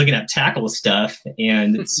websites looking at tackle stuff.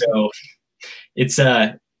 And so it's,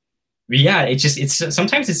 yeah, it's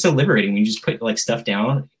sometimes it's so liberating when you just put like stuff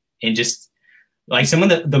down and just like some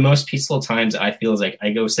of the most peaceful times I feel is like I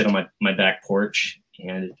go sit on my back porch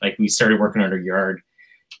and like we started working on our yard.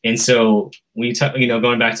 And so we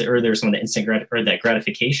going back to earlier, some of the instant that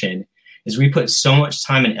gratification is we put so much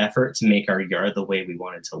time and effort to make our yard the way we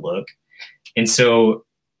want it to look. And so,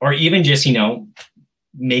 or even just,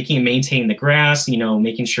 maintaining the grass,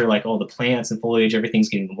 making sure like all the plants and foliage, everything's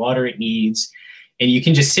getting the water it needs. And you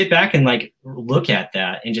can just sit back and like look at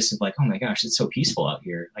that and just like, oh my gosh, it's so peaceful out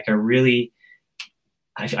here. Like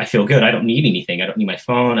I feel good. I don't need anything. I don't need my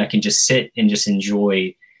phone. I can just sit and just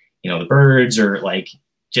enjoy, the birds or like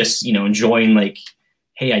just, enjoying like,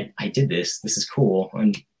 hey, I did this. This is cool.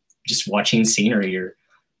 And just watching scenery or.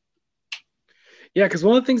 Yeah, because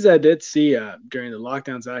one of the things that I did see during the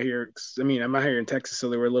lockdowns out here, I mean, I'm out here in Texas, so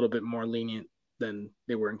they were a little bit more lenient than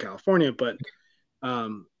they were in California. But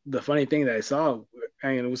the funny thing that I saw,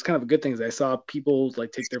 and it was kind of a good thing, is I saw people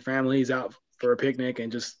like take their families out for a picnic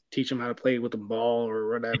and just teach them how to play with the ball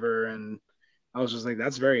or whatever. And I was just like,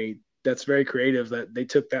 that's very creative that they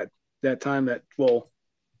took that time that, well,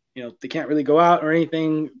 they can't really go out or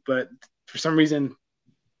anything, but for some reason,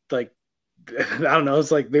 like, I don't know,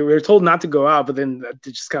 it's like they were told not to go out, but then that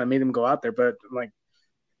just kind of made them go out there. But I'm like,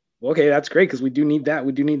 well, okay, that's great because we do need that.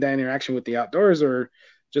 We do need that interaction with the outdoors or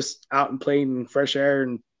just out and playing in fresh air,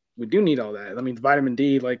 and we do need all that. I mean, vitamin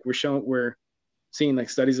D, like we're seeing like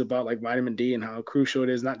studies about like vitamin D and how crucial it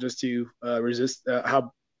is, not just to resist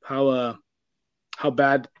how how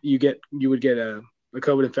bad you would get a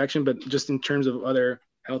COVID infection, but just in terms of other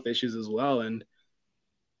health issues as well. And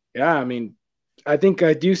yeah, I mean, I think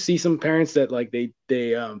I do see some parents that like they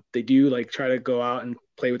do like try to go out and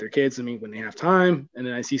play with their kids. I mean, when they have time, and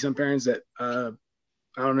then I see some parents that I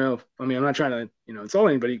don't know. I mean, I'm not trying to insult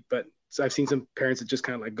anybody, but I've seen some parents that just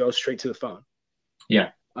kind of like go straight to the phone. Yeah.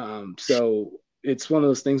 So it's one of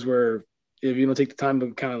those things where if you don't take the time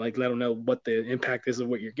to kind of like let them know what the impact is of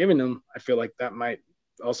what you're giving them, I feel like that might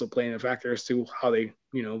also play in a factor as to how they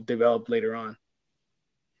develop later on.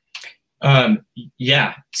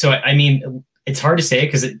 Yeah. So I mean, it's hard to say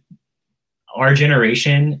because our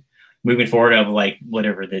generation moving forward of like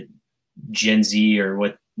whatever the Gen Z or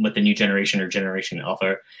what the new generation or Generation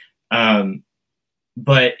Alpha,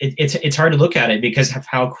 but it's hard to look at it because of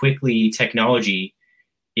how quickly technology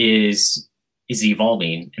is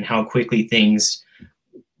evolving and how quickly things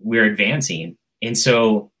we're advancing. And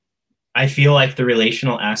so I feel like the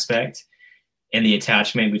relational aspect and the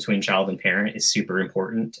attachment between child and parent is super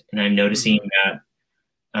important. And I'm noticing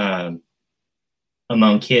that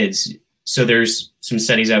among kids. So there's some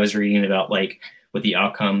studies I was reading about like what the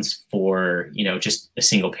outcomes for, just a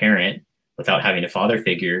single parent without having a father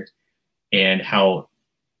figure and how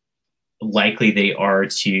likely they are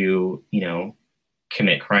to,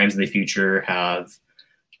 commit crimes in the future, have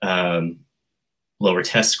lower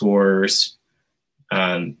test scores,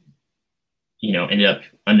 end up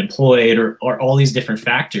unemployed or all these different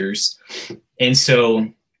factors. And so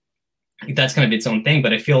that's kind of its own thing.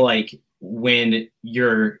 But I feel like when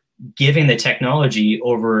you're giving the technology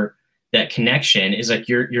over that connection is like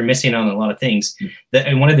you're missing out on a lot of things.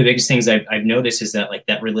 And one of the biggest things I've noticed is that like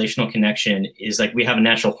that relational connection is like we have a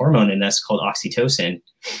natural hormone in us called oxytocin.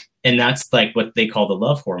 And that's like what they call the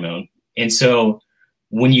love hormone. And so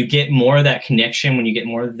when you get more of that connection, when you get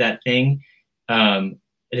more of that thing,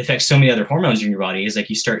 it affects so many other hormones in your body. Is like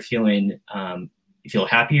you start feeling, you feel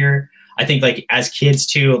happier. I think like as kids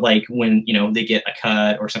too, like when, they get a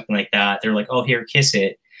cut or something like that, they're like, oh, here, kiss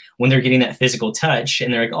it. When they're getting that physical touch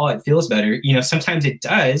and they're like, oh, it feels better. Sometimes it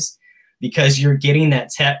does because you're getting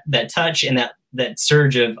that touch and that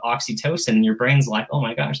surge of oxytocin. And your brain's like, oh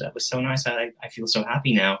my gosh, that was so nice. I feel so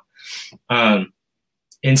happy now.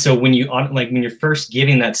 And so when you're first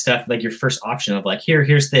giving that stuff, like your first option of like,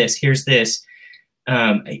 here's this, kids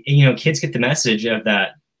get the message of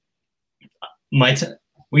that.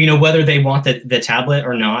 Whether they want the tablet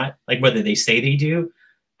or not, like whether they say they do,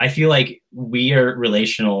 I feel like we are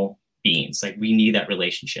relational beings. Like we need that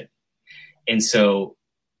relationship. And so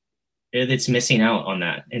it's missing out on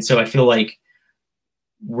that. And so I feel like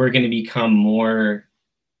we're going to become more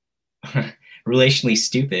relationally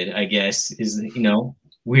stupid, I guess,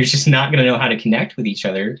 we're just not going to know how to connect with each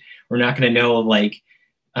other. We're not going to know like,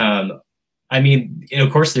 of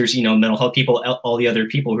course there's, mental health people, all the other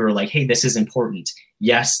people who are like, hey, this is important.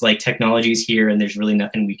 Yes. Like technology is here and there's really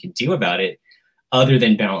nothing we can do about it other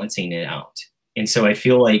than balancing it out. And so I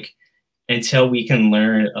feel like until we can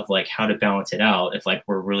learn of like how to balance it out, if like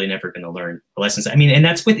we're really never going to learn the lessons. And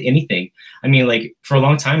that's with anything. Like for a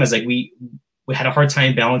long time, I was like, we had a hard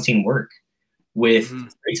time balancing work with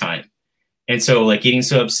free time. And so like getting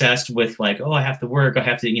so obsessed with like, oh, I have to work. I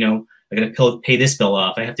have to, I got to pay this bill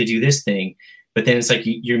off. I have to do this thing. But then it's like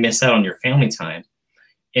you miss out on your family time.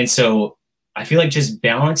 And so I feel like just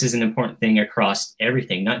balance is an important thing across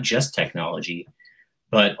everything, not just technology,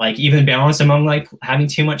 but like even balance among like having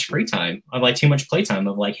too much free time, of like too much playtime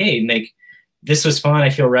of like, hey, this was fun. I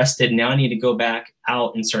feel rested. Now I need to go back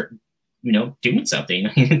out and start, doing something.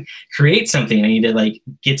 I need to create something. I need to like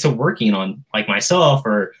get to working on like myself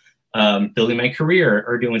or building my career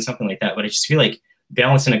or doing something like that. But I just feel like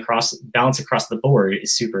balance across the board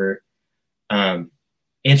is super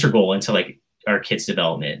integral into like our kids'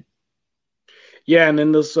 development. Yeah, and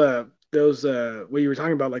then those what you were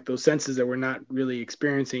talking about, like those senses that we're not really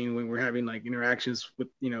experiencing when we're having like interactions with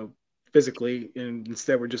physically, and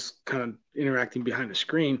instead we're just kind of interacting behind the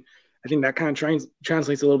screen. I think that kind of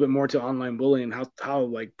translates a little bit more to online bullying and how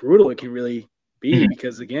like brutal it can really be,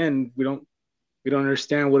 because again, we don't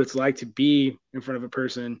understand what it's like to be in front of a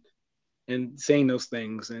person and saying those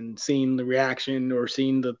things and seeing the reaction or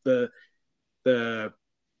seeing the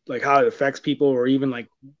like how it affects people, or even like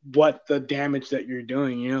what the damage that you're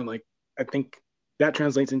doing, like I think that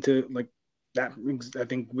translates into like that. I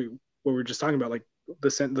think what we're just talking about, like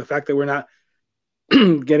the fact that we're not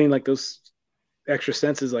getting like those extra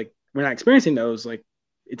senses, like we're not experiencing those, like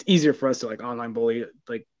it's easier for us to like online bully,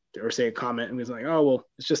 like, or say a comment and it's like, oh, well,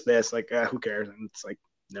 it's just this, like, who cares? And it's like,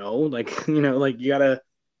 no, like, like you gotta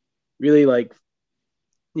really like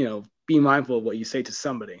be mindful of what you say to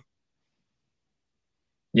somebody.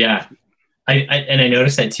 Yeah. I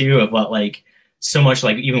noticed that too, of what, like, so much,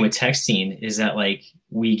 like, even with texting, is that, like,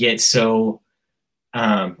 we get so,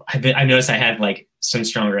 I've noticed I had, like, some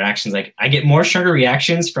stronger reactions. Like, I get more stronger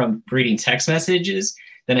reactions from reading text messages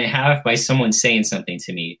than I have by someone saying something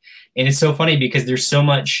to me. And it's so funny because there's so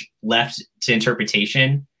much left to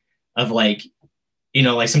interpretation of, like,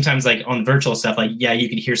 like, sometimes, like, on virtual stuff, like, yeah, you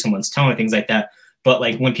can hear someone's tone and things like that. But,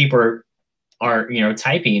 like, when people are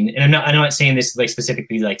typing, and I'm not saying this, like,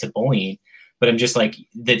 specifically, like, to bullying, but I'm just like,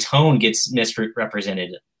 the tone gets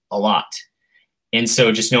misrepresented a lot. And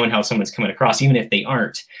so just knowing how someone's coming across, even if they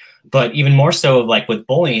aren't, but even more so of, like, with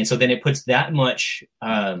bullying. So then it puts that much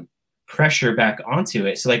pressure back onto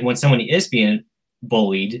it. So, like, when someone is being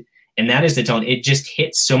bullied and that is the tone, it just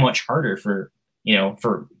hits so much harder for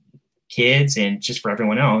kids and just for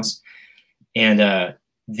everyone else. And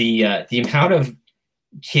the amount of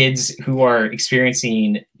kids who are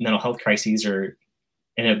experiencing mental health crises or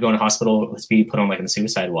end up going to hospital, let's be put on, like, on the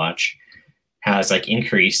suicide watch, has, like,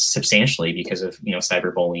 increased substantially because of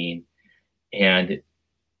cyberbullying. And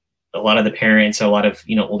a lot of the parents, a lot of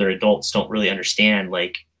older adults don't really understand,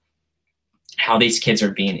 like, how these kids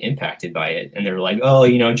are being impacted by it, and they're like, oh,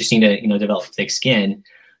 just need to develop thick skin.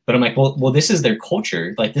 But I'm like, well, this is their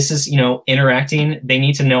culture. Like, this is interacting. They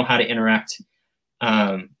need to know how to interact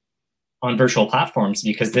on virtual platforms,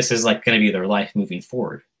 because this is, like, going to be their life moving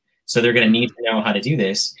forward. So they're going to need to know how to do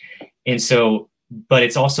this. And so, but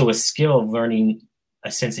it's also a skill of learning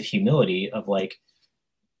a sense of humility of, like,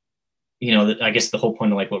 I guess the whole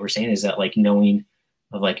point of, like, what we're saying is that, like, knowing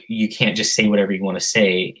of, like, you can't just say whatever you want to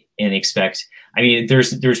say and expect. I mean, there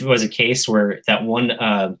was a case where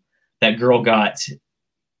that girl got,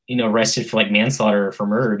 arrested for, like, manslaughter or for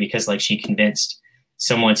murder because, like, she convinced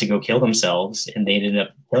someone to go kill themselves, and they ended up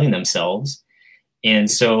killing themselves. And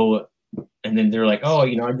so, and then they're like, oh,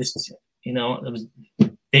 I just, they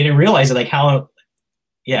didn't realize, like, how,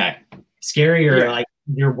 scary, or like,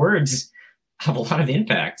 your words have a lot of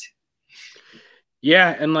impact.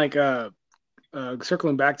 Yeah. And, like,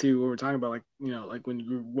 circling back to what we're talking about, like, like,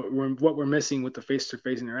 what we're missing with the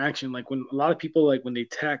face-to-face interaction, like, when a lot of people, like, when they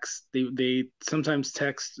text, they sometimes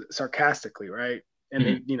text sarcastically, right? And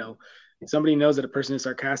Mm-hmm. Somebody knows that a person is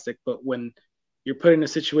sarcastic, but when you're put in a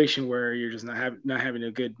situation where you're just not having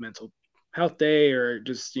a good mental health day, or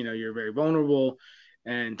just, you're very vulnerable,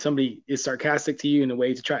 and somebody is sarcastic to you in a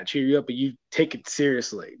way to try to cheer you up, but you take it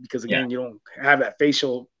seriously because, again, you don't have that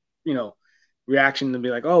facial, reaction to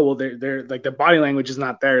be like, oh, well, they're like, the body language is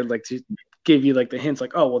not there, like, to give you, like, the hints,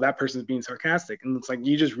 like, oh, well, that person's being sarcastic. And it's like,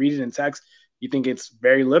 you just read it in text, you think it's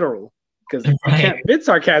very literal because you can't fit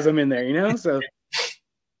sarcasm in there, so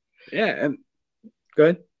yeah. And go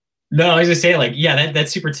ahead. No, I was just saying, like,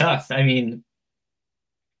 that's super tough. I mean,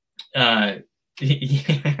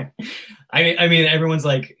 yeah. I mean, everyone's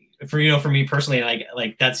like, for me personally,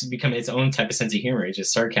 like that's become its own type of sense of humor. It's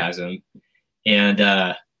just sarcasm,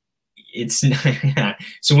 and it's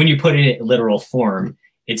so when you put it in literal form,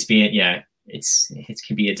 it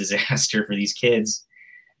can be a disaster for these kids.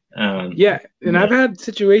 And I've had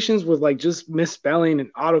situations with, like, just misspelling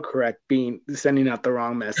and autocorrect sending out the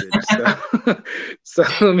wrong message. So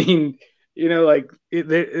I mean, like,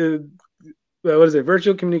 what is it?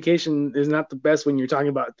 Virtual communication is not the best when you're talking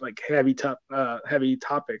about, like, heavy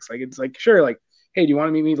topics. Like, it's like, sure, like, hey, do you want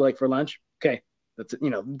to meet me, like, for lunch? Okay, that's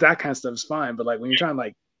that kind of stuff is fine. But, like, when you're trying to,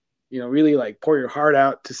 like, really, like, pour your heart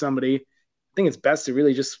out to somebody, I think it's best to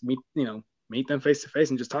really just meet them face to face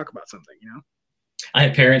and just talk about something. I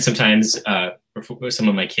have parents sometimes, some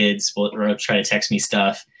of my kids will try to text me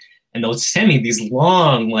stuff, and they'll send me these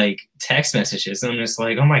long, like, text messages. And I'm just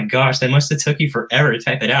like, oh my gosh, that must have took you forever to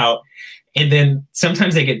type it out. And then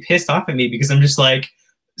sometimes they get pissed off at me because I'm just like,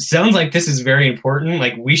 sounds like this is very important.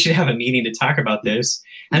 Like, we should have a meeting to talk about this.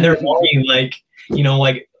 And they're wanting, like,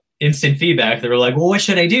 like, instant feedback. They were like, well, what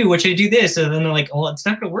should I do? What should I do this? And then they're like, well, it's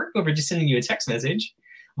not going to work over just sending you a text message.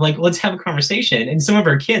 I'm like, let's have a conversation. And some of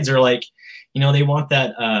our kids are like, they want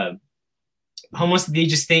that, almost, they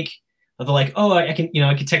just think of, like, oh, I can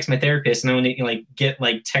text my therapist, and then when they, like, get,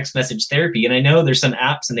 like, text message therapy. And I know there's some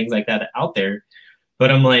apps and things like that out there,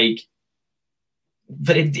 but I'm like,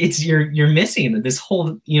 but it's you're missing this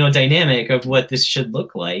whole, dynamic of what this should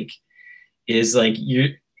look like. Is like,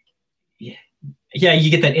 you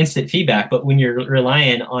get that instant feedback, but when you're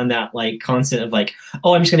relying on that, like, constant of, like,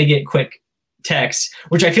 oh, I'm just going to get quick texts,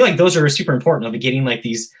 which I feel like those are super important, of getting, like,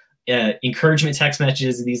 these encouragement text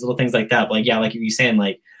messages, these little things like that. But, like, like you were saying,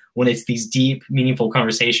 like, when it's these deep, meaningful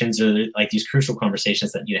conversations, or, like, these crucial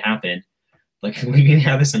conversations that need to happen, like, we can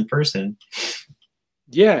have this in person.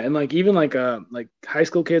 Yeah, and like even like high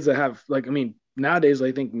school kids that have like, I mean, nowadays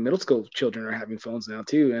I think middle school children are having phones now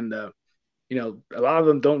too, and you know, a lot of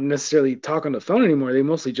them don't necessarily talk on the phone anymore. They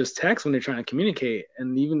mostly just text when they're trying to communicate,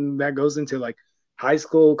 and even that goes into like high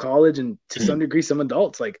school, college, and to some Mhm. degree some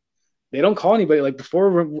adults. Like they don't call anybody. Like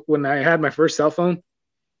before when I had my first cell phone,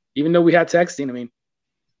 even though we had texting, I mean,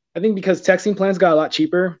 I think because texting plans got a lot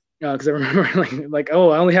cheaper. Because I remember like oh,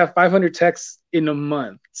 I only have 500 texts in a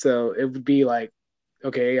month, so it would be like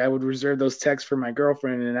okay, I would reserve those texts for my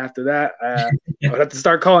girlfriend, and after that, I would have to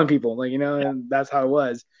start calling people, like you know, and that's how it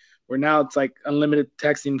was. Where now it's like unlimited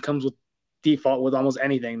texting comes with default with almost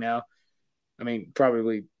anything now. I mean,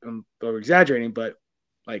 probably I'm over exaggerating, but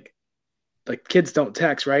like like kids don't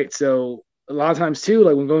text, right? So a lot of times too,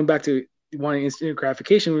 like when going back to wanting instant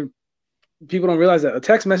gratification, people don't realize that a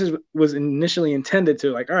text message was initially intended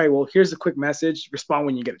to like, all right, well, here's a quick message, respond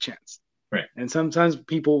when you get a chance. Right. And sometimes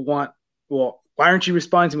people want, well, why aren't you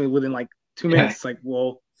responding to me within like 2 minutes? Yeah. It's like,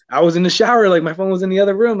 well, I was in the shower, like my phone was in the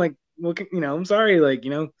other room, like, well, you know, I'm sorry, like, you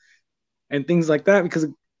know, and things like that. Because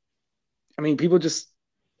I mean, people just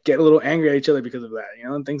get a little angry at each other because of that, you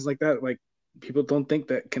know, and things like that. Like people don't think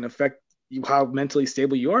that can affect you how mentally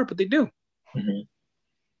stable you are, but they do. Mhm.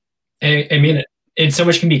 And I mean, and so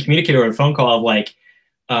much can be communicated over a phone call of like,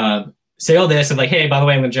 say all this of like, hey, by the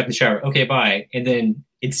way, I'm gonna jump in the shower. Okay, bye. And then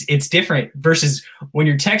it's different versus when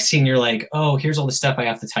you're texting, you're like, oh, here's all the stuff I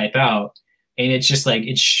have to type out, and it's just like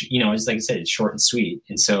it's you know, it's like I said, it's short and sweet,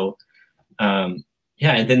 and so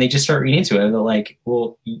yeah, and then they just start reading into it. They're like,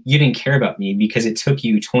 well, you didn't care about me because it took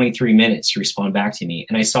you 23 minutes to respond back to me,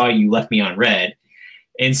 and I saw you left me on red,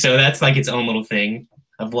 and so that's like its own little thing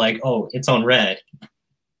of like, oh, it's on red.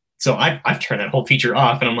 So I've turned that whole feature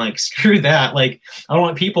off, and I'm like, screw that. Like, I don't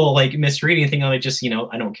want people like misreading anything. I just, you know,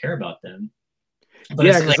 I don't care about them. But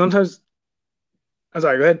Yeah, it's because like, sometimes I'm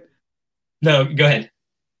sorry, go ahead. no, go ahead.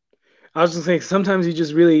 I was just saying sometimes you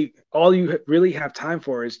just really all you really have time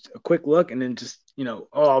for is a quick look and then just you know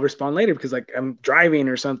oh I'll respond later because like I'm driving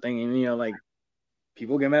or something and you know like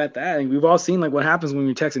people get mad at that and we've all seen like what happens when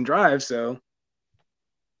you text and drive so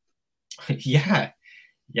Yeah,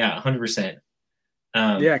 yeah, 100%.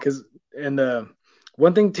 Um, yeah because and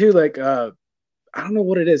one thing too like I don't know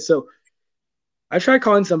what it is so I tried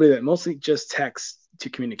calling somebody that mostly just texts to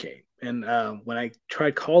communicate and when I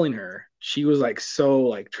tried calling her she was like so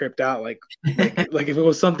like tripped out like if it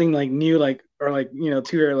was something like new like or like you know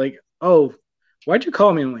to her like oh why'd you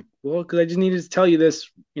call me I'm like well because I just needed to tell you this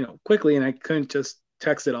you know quickly and I couldn't just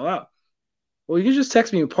text it all out well you can just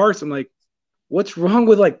text me in parts I'm like what's wrong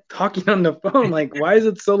with like talking on the phone like why is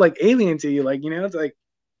it so like alien to you like you know it's like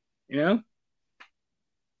you know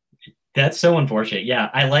that's so unfortunate. Yeah,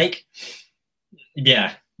 I like,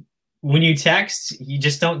 yeah, when you text, you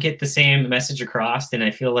just don't get the same message across. And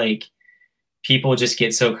I feel like people just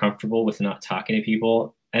get so comfortable with not talking to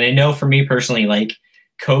people. And I know for me personally, like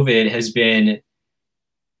COVID has been,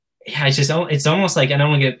 yeah, it's almost like I don't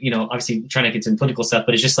want to get, you know, obviously trying to get some political stuff,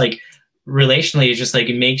 but it's just like relationally, it's just like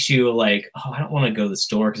it makes you like, oh, I don't want to go to the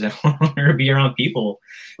store because I don't want to be around people.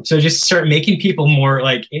 So just start making people more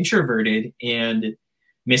like introverted and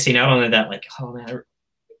missing out on that, like, oh man,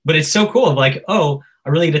 but it's so cool. Like, oh, I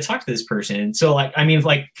really get to talk to this person. So like, I mean,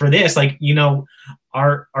 like for this, like, you know,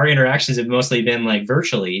 our interactions have mostly been like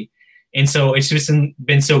virtually. And so it's just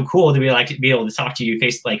been so cool to be like, to be able to talk to you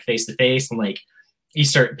face to face and like, you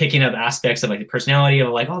start picking up aspects of like the personality of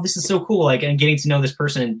like, oh, this is so cool. Like, and getting to know this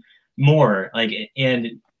person more like,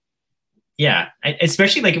 and yeah,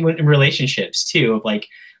 especially like in relationships too, of like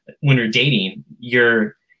when you're dating,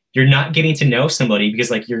 you're not getting to know somebody because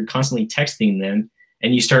like you're constantly texting them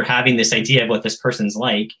and you start having this idea of what this person's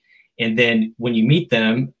like. And then when you meet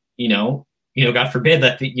them, God forbid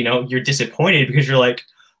that, you're disappointed because you're like,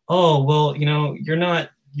 oh, well, you're not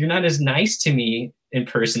as nice to me in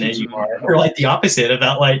person as you are, or like the opposite of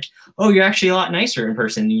that, like, oh, you're actually a lot nicer in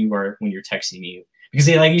person than you are when you're texting me. Because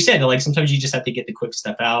like you said, like sometimes you just have to get the quick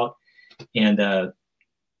stuff out. And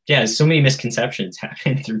yeah, so many misconceptions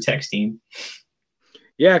happen through texting.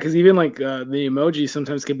 yeah because even like the emoji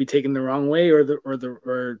sometimes can be taken the wrong way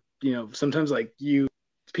or you know sometimes like you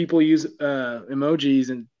people use emojis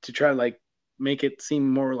and to try to like make it seem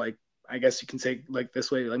more like I guess you can say like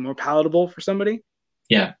this way like more palatable for somebody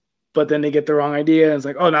Yeah. but then they get the wrong idea and it's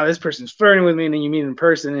like oh now this person's flirting with me and then you meet in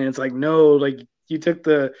person and it's like no like you took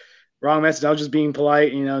the wrong message I was just being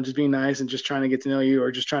polite you know just being nice and just trying to get to know you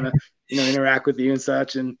or just trying to you know interact with you and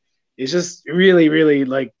such and it's just really really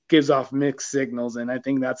like gives off mixed signals and I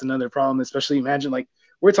think that's another problem especially imagine like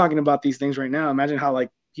we're talking about these things right now imagine how like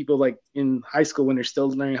people like in high school when they're still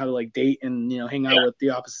learning how to like date and you know hang out Yeah. with the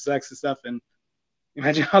opposite sex and stuff and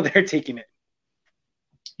imagine how they're taking it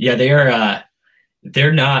Yeah, they are.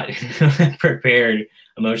 They're not prepared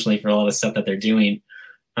emotionally for all the stuff that they're doing.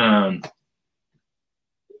 Um,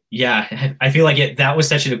 yeah, I feel like that was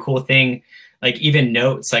such a cool thing. Like even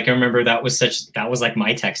notes, like I remember that was like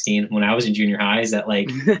my texting when I was in junior high, is that like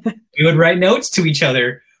we would write notes to each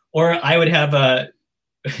other, or I would have a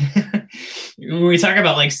when we talk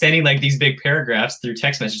about like sending like these big paragraphs through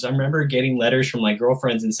text messages. I remember getting letters from my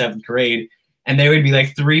girlfriends in seventh grade, and they would be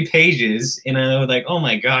like 3 pages, and I was like, oh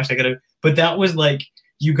my gosh, I gotta. But that was like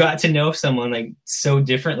you got to know someone like so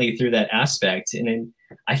differently through that aspect, and then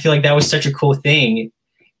I feel like that was such a cool thing.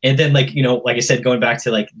 And then like like I said, going back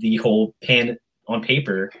to like the whole pen on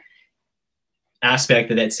paper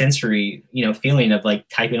aspect of that sensory feeling of like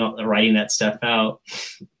writing that stuff out.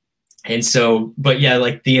 And so, but yeah,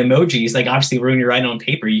 like the emojis, like obviously when you're writing on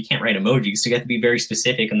paper, you can't write emojis. So you have to be very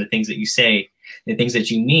specific on the things that you say, the things that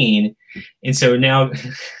you mean. And so now,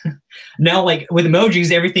 now like with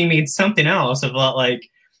emojis, everything means something else of like,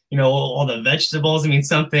 all the vegetables mean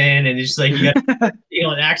something. And it's just like, you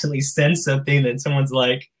got actually send something that someone's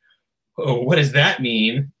like, oh, what does that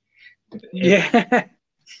mean? Yeah.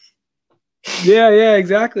 Yeah,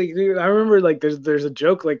 exactly, dude. I remember like there's a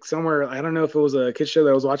joke like somewhere. I don't know if it was a kid show that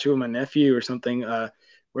I was watching with my nephew or something. Where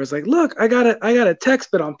it's like, look, I got a text,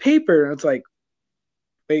 but on paper. And it's like,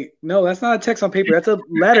 wait, no, that's not a text on paper. That's a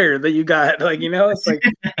letter that you got. Like, it's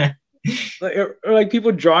like, or like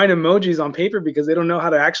people drawing emojis on paper because they don't know how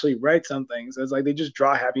to actually write something. So it's like they just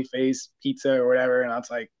draw happy face, pizza, or whatever, and it's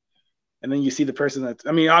like, and then you see the person that's.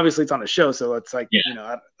 I mean, obviously it's on a show, so it's like,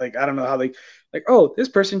 Yeah. I don't know how they. Like, oh, this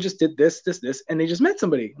person just did this, and they just met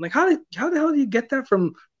somebody. I'm like, how the hell do you get that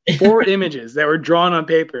from 4 images that were drawn on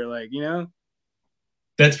paper? Like,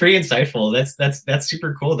 That's pretty insightful. That's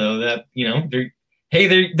super cool though. That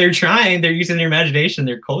they're trying. They're using their imagination,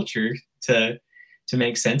 their culture to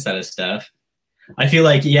make sense out of stuff. I feel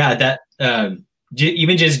like that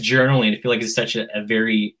even just journaling, I feel like it's such a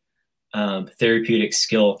very therapeutic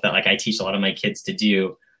skill that like I teach a lot of my kids to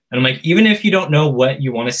do. And I'm like, even if you don't know what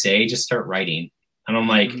you want to say, just start writing. And I'm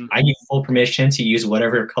like, I give full permission to use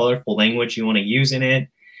whatever colorful language you want to use in it.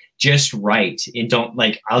 Just write, and don't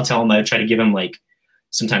like. I'll tell them. I try to give them like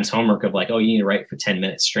sometimes homework of like, oh, you need to write for 10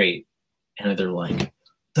 minutes straight, and they're like,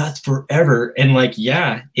 that's forever. And like,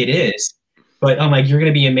 yeah, it is. But I'm like, you're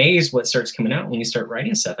gonna be amazed what starts coming out when you start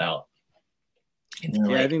writing stuff out. Yeah,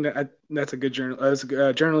 like, I think that's a good journal. As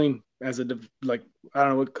journaling as a like, I don't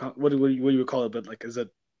know what you would call it, but like as a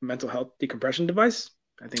mental health decompression device.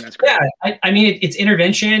 I think that's great. Yeah, I mean, it's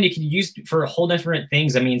intervention. It can be used for a whole different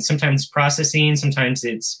things. I mean, sometimes processing, sometimes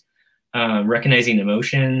it's recognizing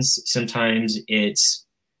emotions, sometimes it's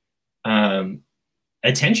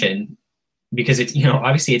attention, because it's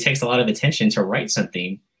obviously it takes a lot of attention to write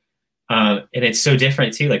something, and it's so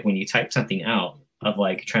different too. Like when you type something out, of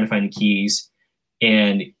like trying to find the keys,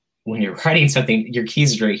 and when you're writing something, your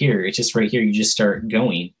keys are right here. It's just right here. You just start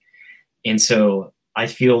going, and so I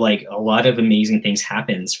feel like a lot of amazing things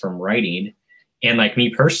happens from writing. And like me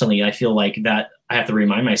personally, I feel like that I have to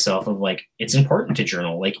remind myself of like, it's important to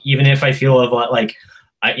journal. Like, even if I feel of like,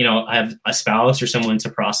 I have a spouse or someone to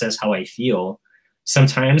process how I feel,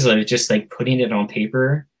 sometimes like just like putting it on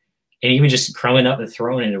paper and even just curling up and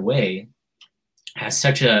throwing it away has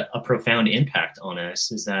such a profound impact on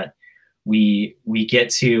us, is that we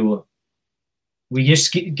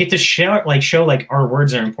just get to show like our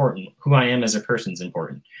words are important. Who I am as a person is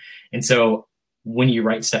important. And so when you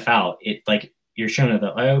write stuff out, it like you're showing that,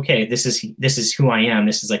 okay, this is who I am.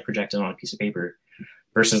 This is like projected on a piece of paper,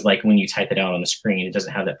 versus like when you type it out on the screen, it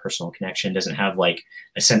doesn't have that personal connection, doesn't have like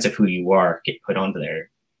a sense of who you are get put onto there.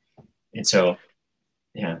 And so,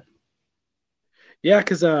 yeah. Yeah,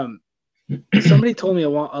 because somebody told me a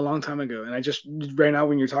long time ago, and I just right now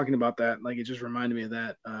when you're talking about that, like it just reminded me of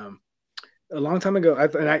that. A long time ago,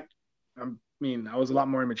 I mean, I was a lot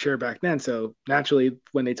more immature back then. So naturally,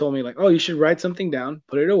 when they told me like, oh, you should write something down,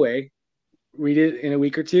 put it away, read it in a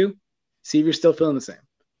week or two, see if you're still feeling the same.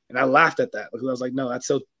 And I laughed at that because I was like, no, that's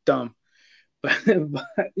so dumb. But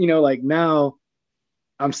like now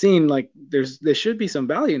I'm seeing like there should be some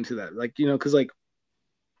value into that. Like, because like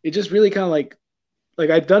it just really kind of like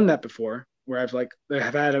I've done that before where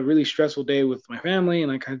I've had a really stressful day with my family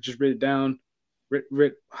and I kind of just wrote it down,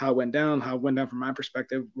 writ how it went down from my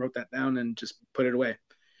perspective, wrote that down and just put it away.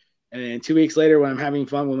 And then 2 weeks later, when I'm having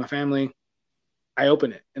fun with my family, I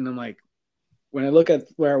open it and I'm like, when I look at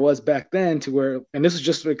where I was back then to where, and this is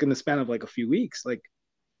just like in the span of like a few weeks, like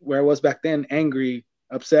where I was back then, angry,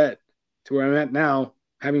 upset, to where I'm at now,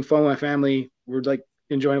 having fun with my family, we're like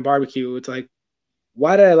enjoying a barbecue. It's like,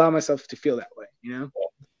 why did I allow myself to feel that way?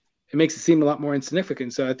 It makes it seem a lot more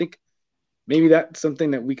insignificant. So I think maybe that's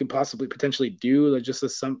something that we could possibly potentially do, like just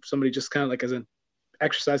as somebody just kind of like as an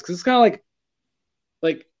exercise, because it's kind of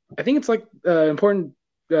like I think it's like important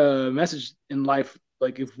message in life.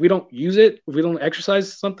 Like if we don't use it, if we don't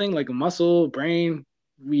exercise something like a muscle, brain,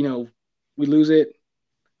 we lose it.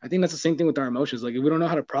 I think that's the same thing with our emotions. Like if we don't know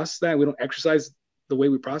how to process that, we don't exercise the way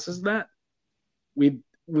we process that, we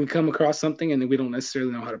come across something and then we don't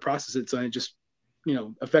necessarily know how to process it. So it just,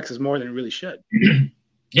 affects us more than it really should.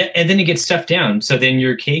 Yeah, and then it gets stuffed down. So then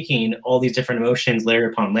you're caking all these different emotions layer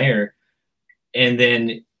upon layer, and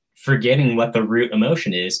then forgetting what the root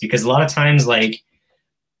emotion is. Because a lot of times, like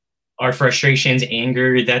our frustrations,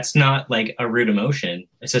 anger, that's not like a root emotion.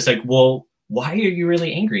 It's just like, well, why are you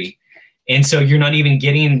really angry? And so you're not even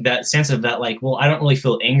getting that sense of that, like, well, I don't really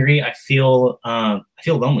feel angry. I feel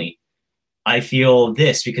lonely. I feel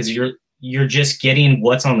this, because you're just getting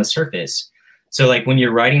what's on the surface. So like when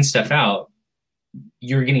you're writing stuff out,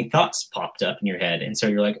 you're getting thoughts popped up in your head. And so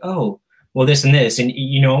you're like, oh, well, this and this. And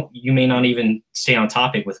you may not even stay on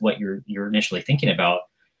topic with what you're initially thinking about.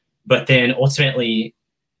 But then ultimately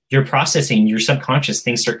you're processing your subconscious,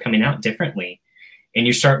 things start coming out differently. And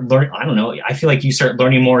you start learning, I don't know, I feel like you start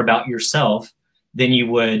learning more about yourself than you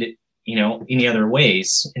would, any other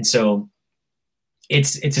ways. And so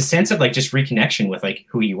it's a sense of like just reconnection with like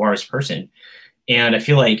who you are as a person. And I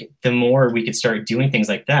feel like the more we could start doing things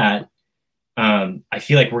like that, I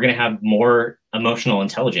feel like we're going to have more emotional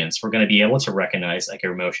intelligence. We're going to be able to recognize like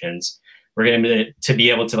our emotions. We're going to be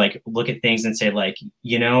able to like look at things and say like,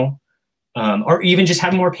 or even just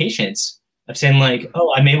have more patience of saying like,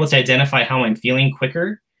 oh, I'm able to identify how I'm feeling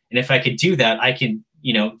quicker. And if I could do that, I can,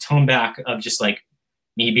 tone back of just like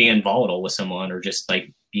me being volatile with someone, or just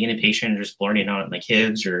like being impatient, or just blurting out at my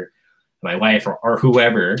kids or my wife or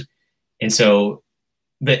whoever. And so,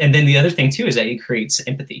 and then the other thing too, is that it creates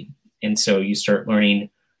empathy. And so you start learning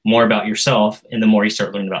more about yourself, and the more you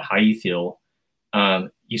start learning about how you feel,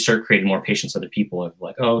 you start creating more patience with other people. Of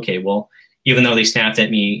like, oh, okay, well, even though they snapped at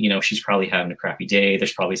me, she's probably having a crappy day.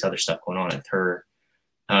 There's probably this other stuff going on with her.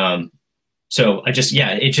 So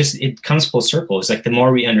it comes full circle. It's like the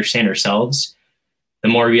more we understand ourselves, the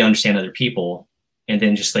more we understand other people, and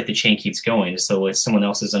then just like the chain keeps going. So if someone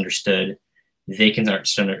else is understood, they can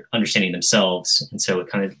start understanding themselves. And so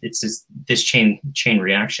it's this chain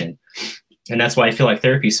reaction. And that's why I feel like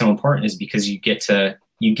therapy is so important, is because you get to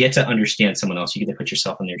understand someone else. You get to put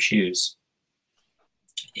yourself in their shoes.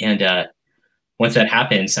 And once that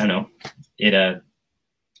happens, I don't know,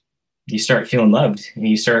 you start feeling loved, and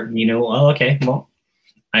you start, oh, okay, well,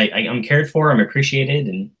 I'm cared for, I'm appreciated,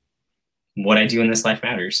 and what I do in this life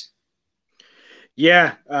matters.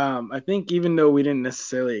 Yeah, I think even though we didn't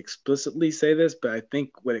necessarily explicitly say this, but I think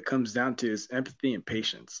what it comes down to is empathy and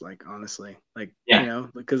patience. Like honestly, like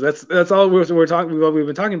because that's all we're talking. What we've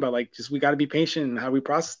been talking about. Like just we got to be patient in how we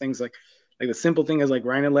process things. Like the simple thing is like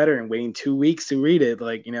writing a letter and waiting 2 weeks to read it.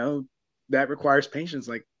 Like that requires patience.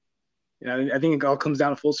 Like I think it all comes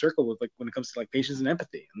down to full circle with like when it comes to like patience and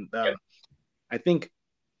empathy. And I think,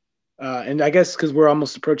 and I guess because we're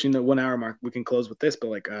almost approaching the 1 hour mark, we can close with this. But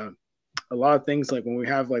like a lot of things, like when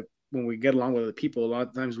we get along with other people, a lot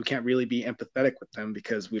of times we can't really be empathetic with them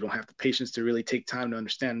because we don't have the patience to really take time to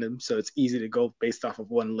understand them. So it's easy to go based off of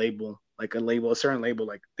one label, like a certain label,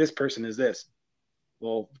 like this person is this.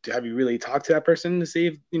 Well, have you really talked to that person to see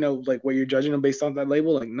if, like what you're judging them based on that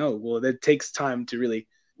label? Like, no. Well, it takes time to really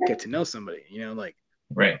get to know somebody, like,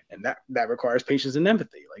 right. And that requires patience and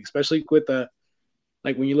empathy, like, especially with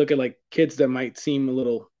like when you look at like kids that might seem a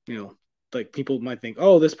little, like people might think,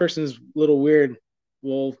 oh, this person's a little weird.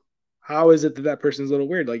 Well, how is it that person's a little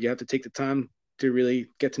weird? Like you have to take the time to really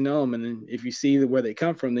get to know them. And then if you see where they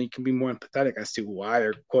come from, then you can be more empathetic as to why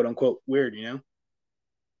they're quote unquote weird,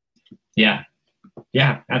 Yeah.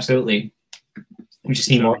 Yeah, absolutely. We just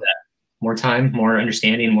need more of that, more time, more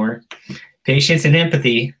understanding, more patience and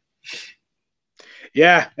empathy.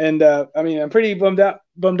 Yeah. And I mean, I'm pretty bummed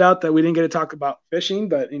out that we didn't get to talk about fishing,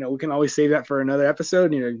 but we can always save that for another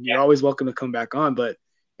episode. You're always welcome to come back on, but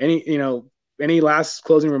any last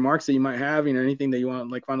closing remarks that you might have, anything that you want,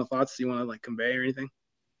 like final thoughts you want to like convey or anything?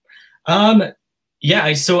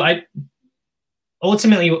 Yeah. So I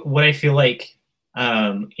ultimately what I feel like,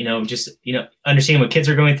 just, understanding what kids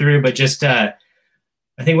are going through, but just, I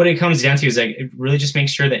think what it comes down to is like, it really just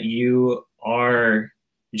makes sure that you're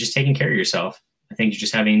just taking care of yourself. I think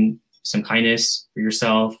just having some kindness for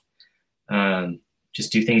yourself,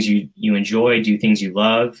 just do things you enjoy, do things you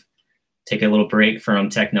love, take a little break from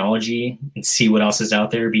technology and see what else is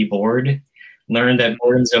out there, be bored, learn that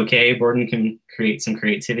boredom's okay. Boredom can create some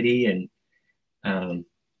creativity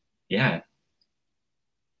yeah.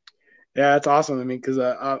 Yeah, that's awesome. I mean, because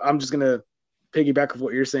I'm just gonna piggyback of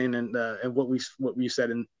what you're saying and what we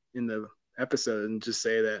said in the episode, and just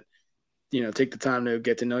say that, take the time to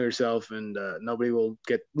get to know yourself, and nobody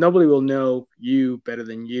will know you better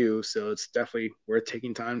than you. So it's definitely worth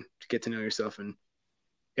taking time to get to know yourself. And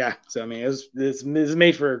yeah, so I mean, this is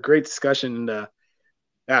made for a great discussion. And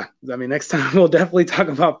yeah, I mean, next time we'll definitely talk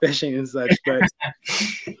about fishing and such, but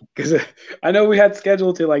because I know we had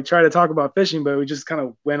scheduled to like try to talk about fishing, but we just kind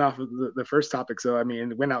of went off of the first topic. So I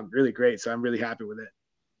mean, it went out really great. So I'm really happy with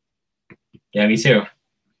it. Yeah, me too.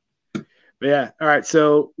 But yeah, all right.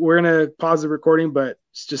 So we're gonna pause the recording, but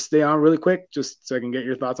just stay on really quick, just so I can get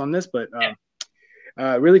your thoughts on this. But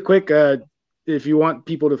really quick, if you want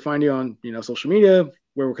people to find you on social media,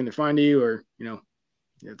 where can they find you, or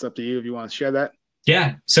it's up to you if you want to share that.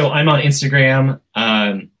 Yeah, so I'm on Instagram.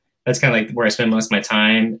 That's kind of like where I spend most of my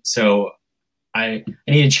time. So I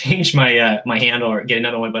need to change my my handle or get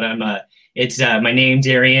another one, but it's my name,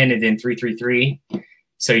 Darian, and then 333.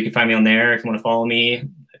 So you can find me on there if you want to follow me.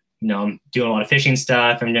 I'm doing a lot of fishing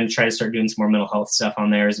stuff. I'm going to try to start doing some more mental health stuff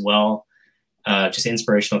on there as well. Just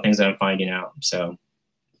inspirational things that I'm finding out. So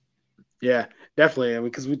yeah, definitely,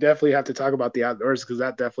 because we definitely have to talk about the outdoors, because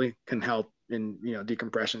that definitely can help in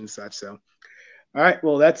decompression and such. So all right,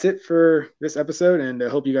 well, that's it for this episode, and I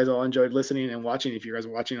hope you guys all enjoyed listening and watching, if you guys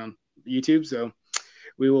are watching on YouTube. So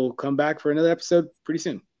we will come back for another episode pretty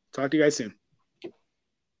soon. Talk to you guys soon.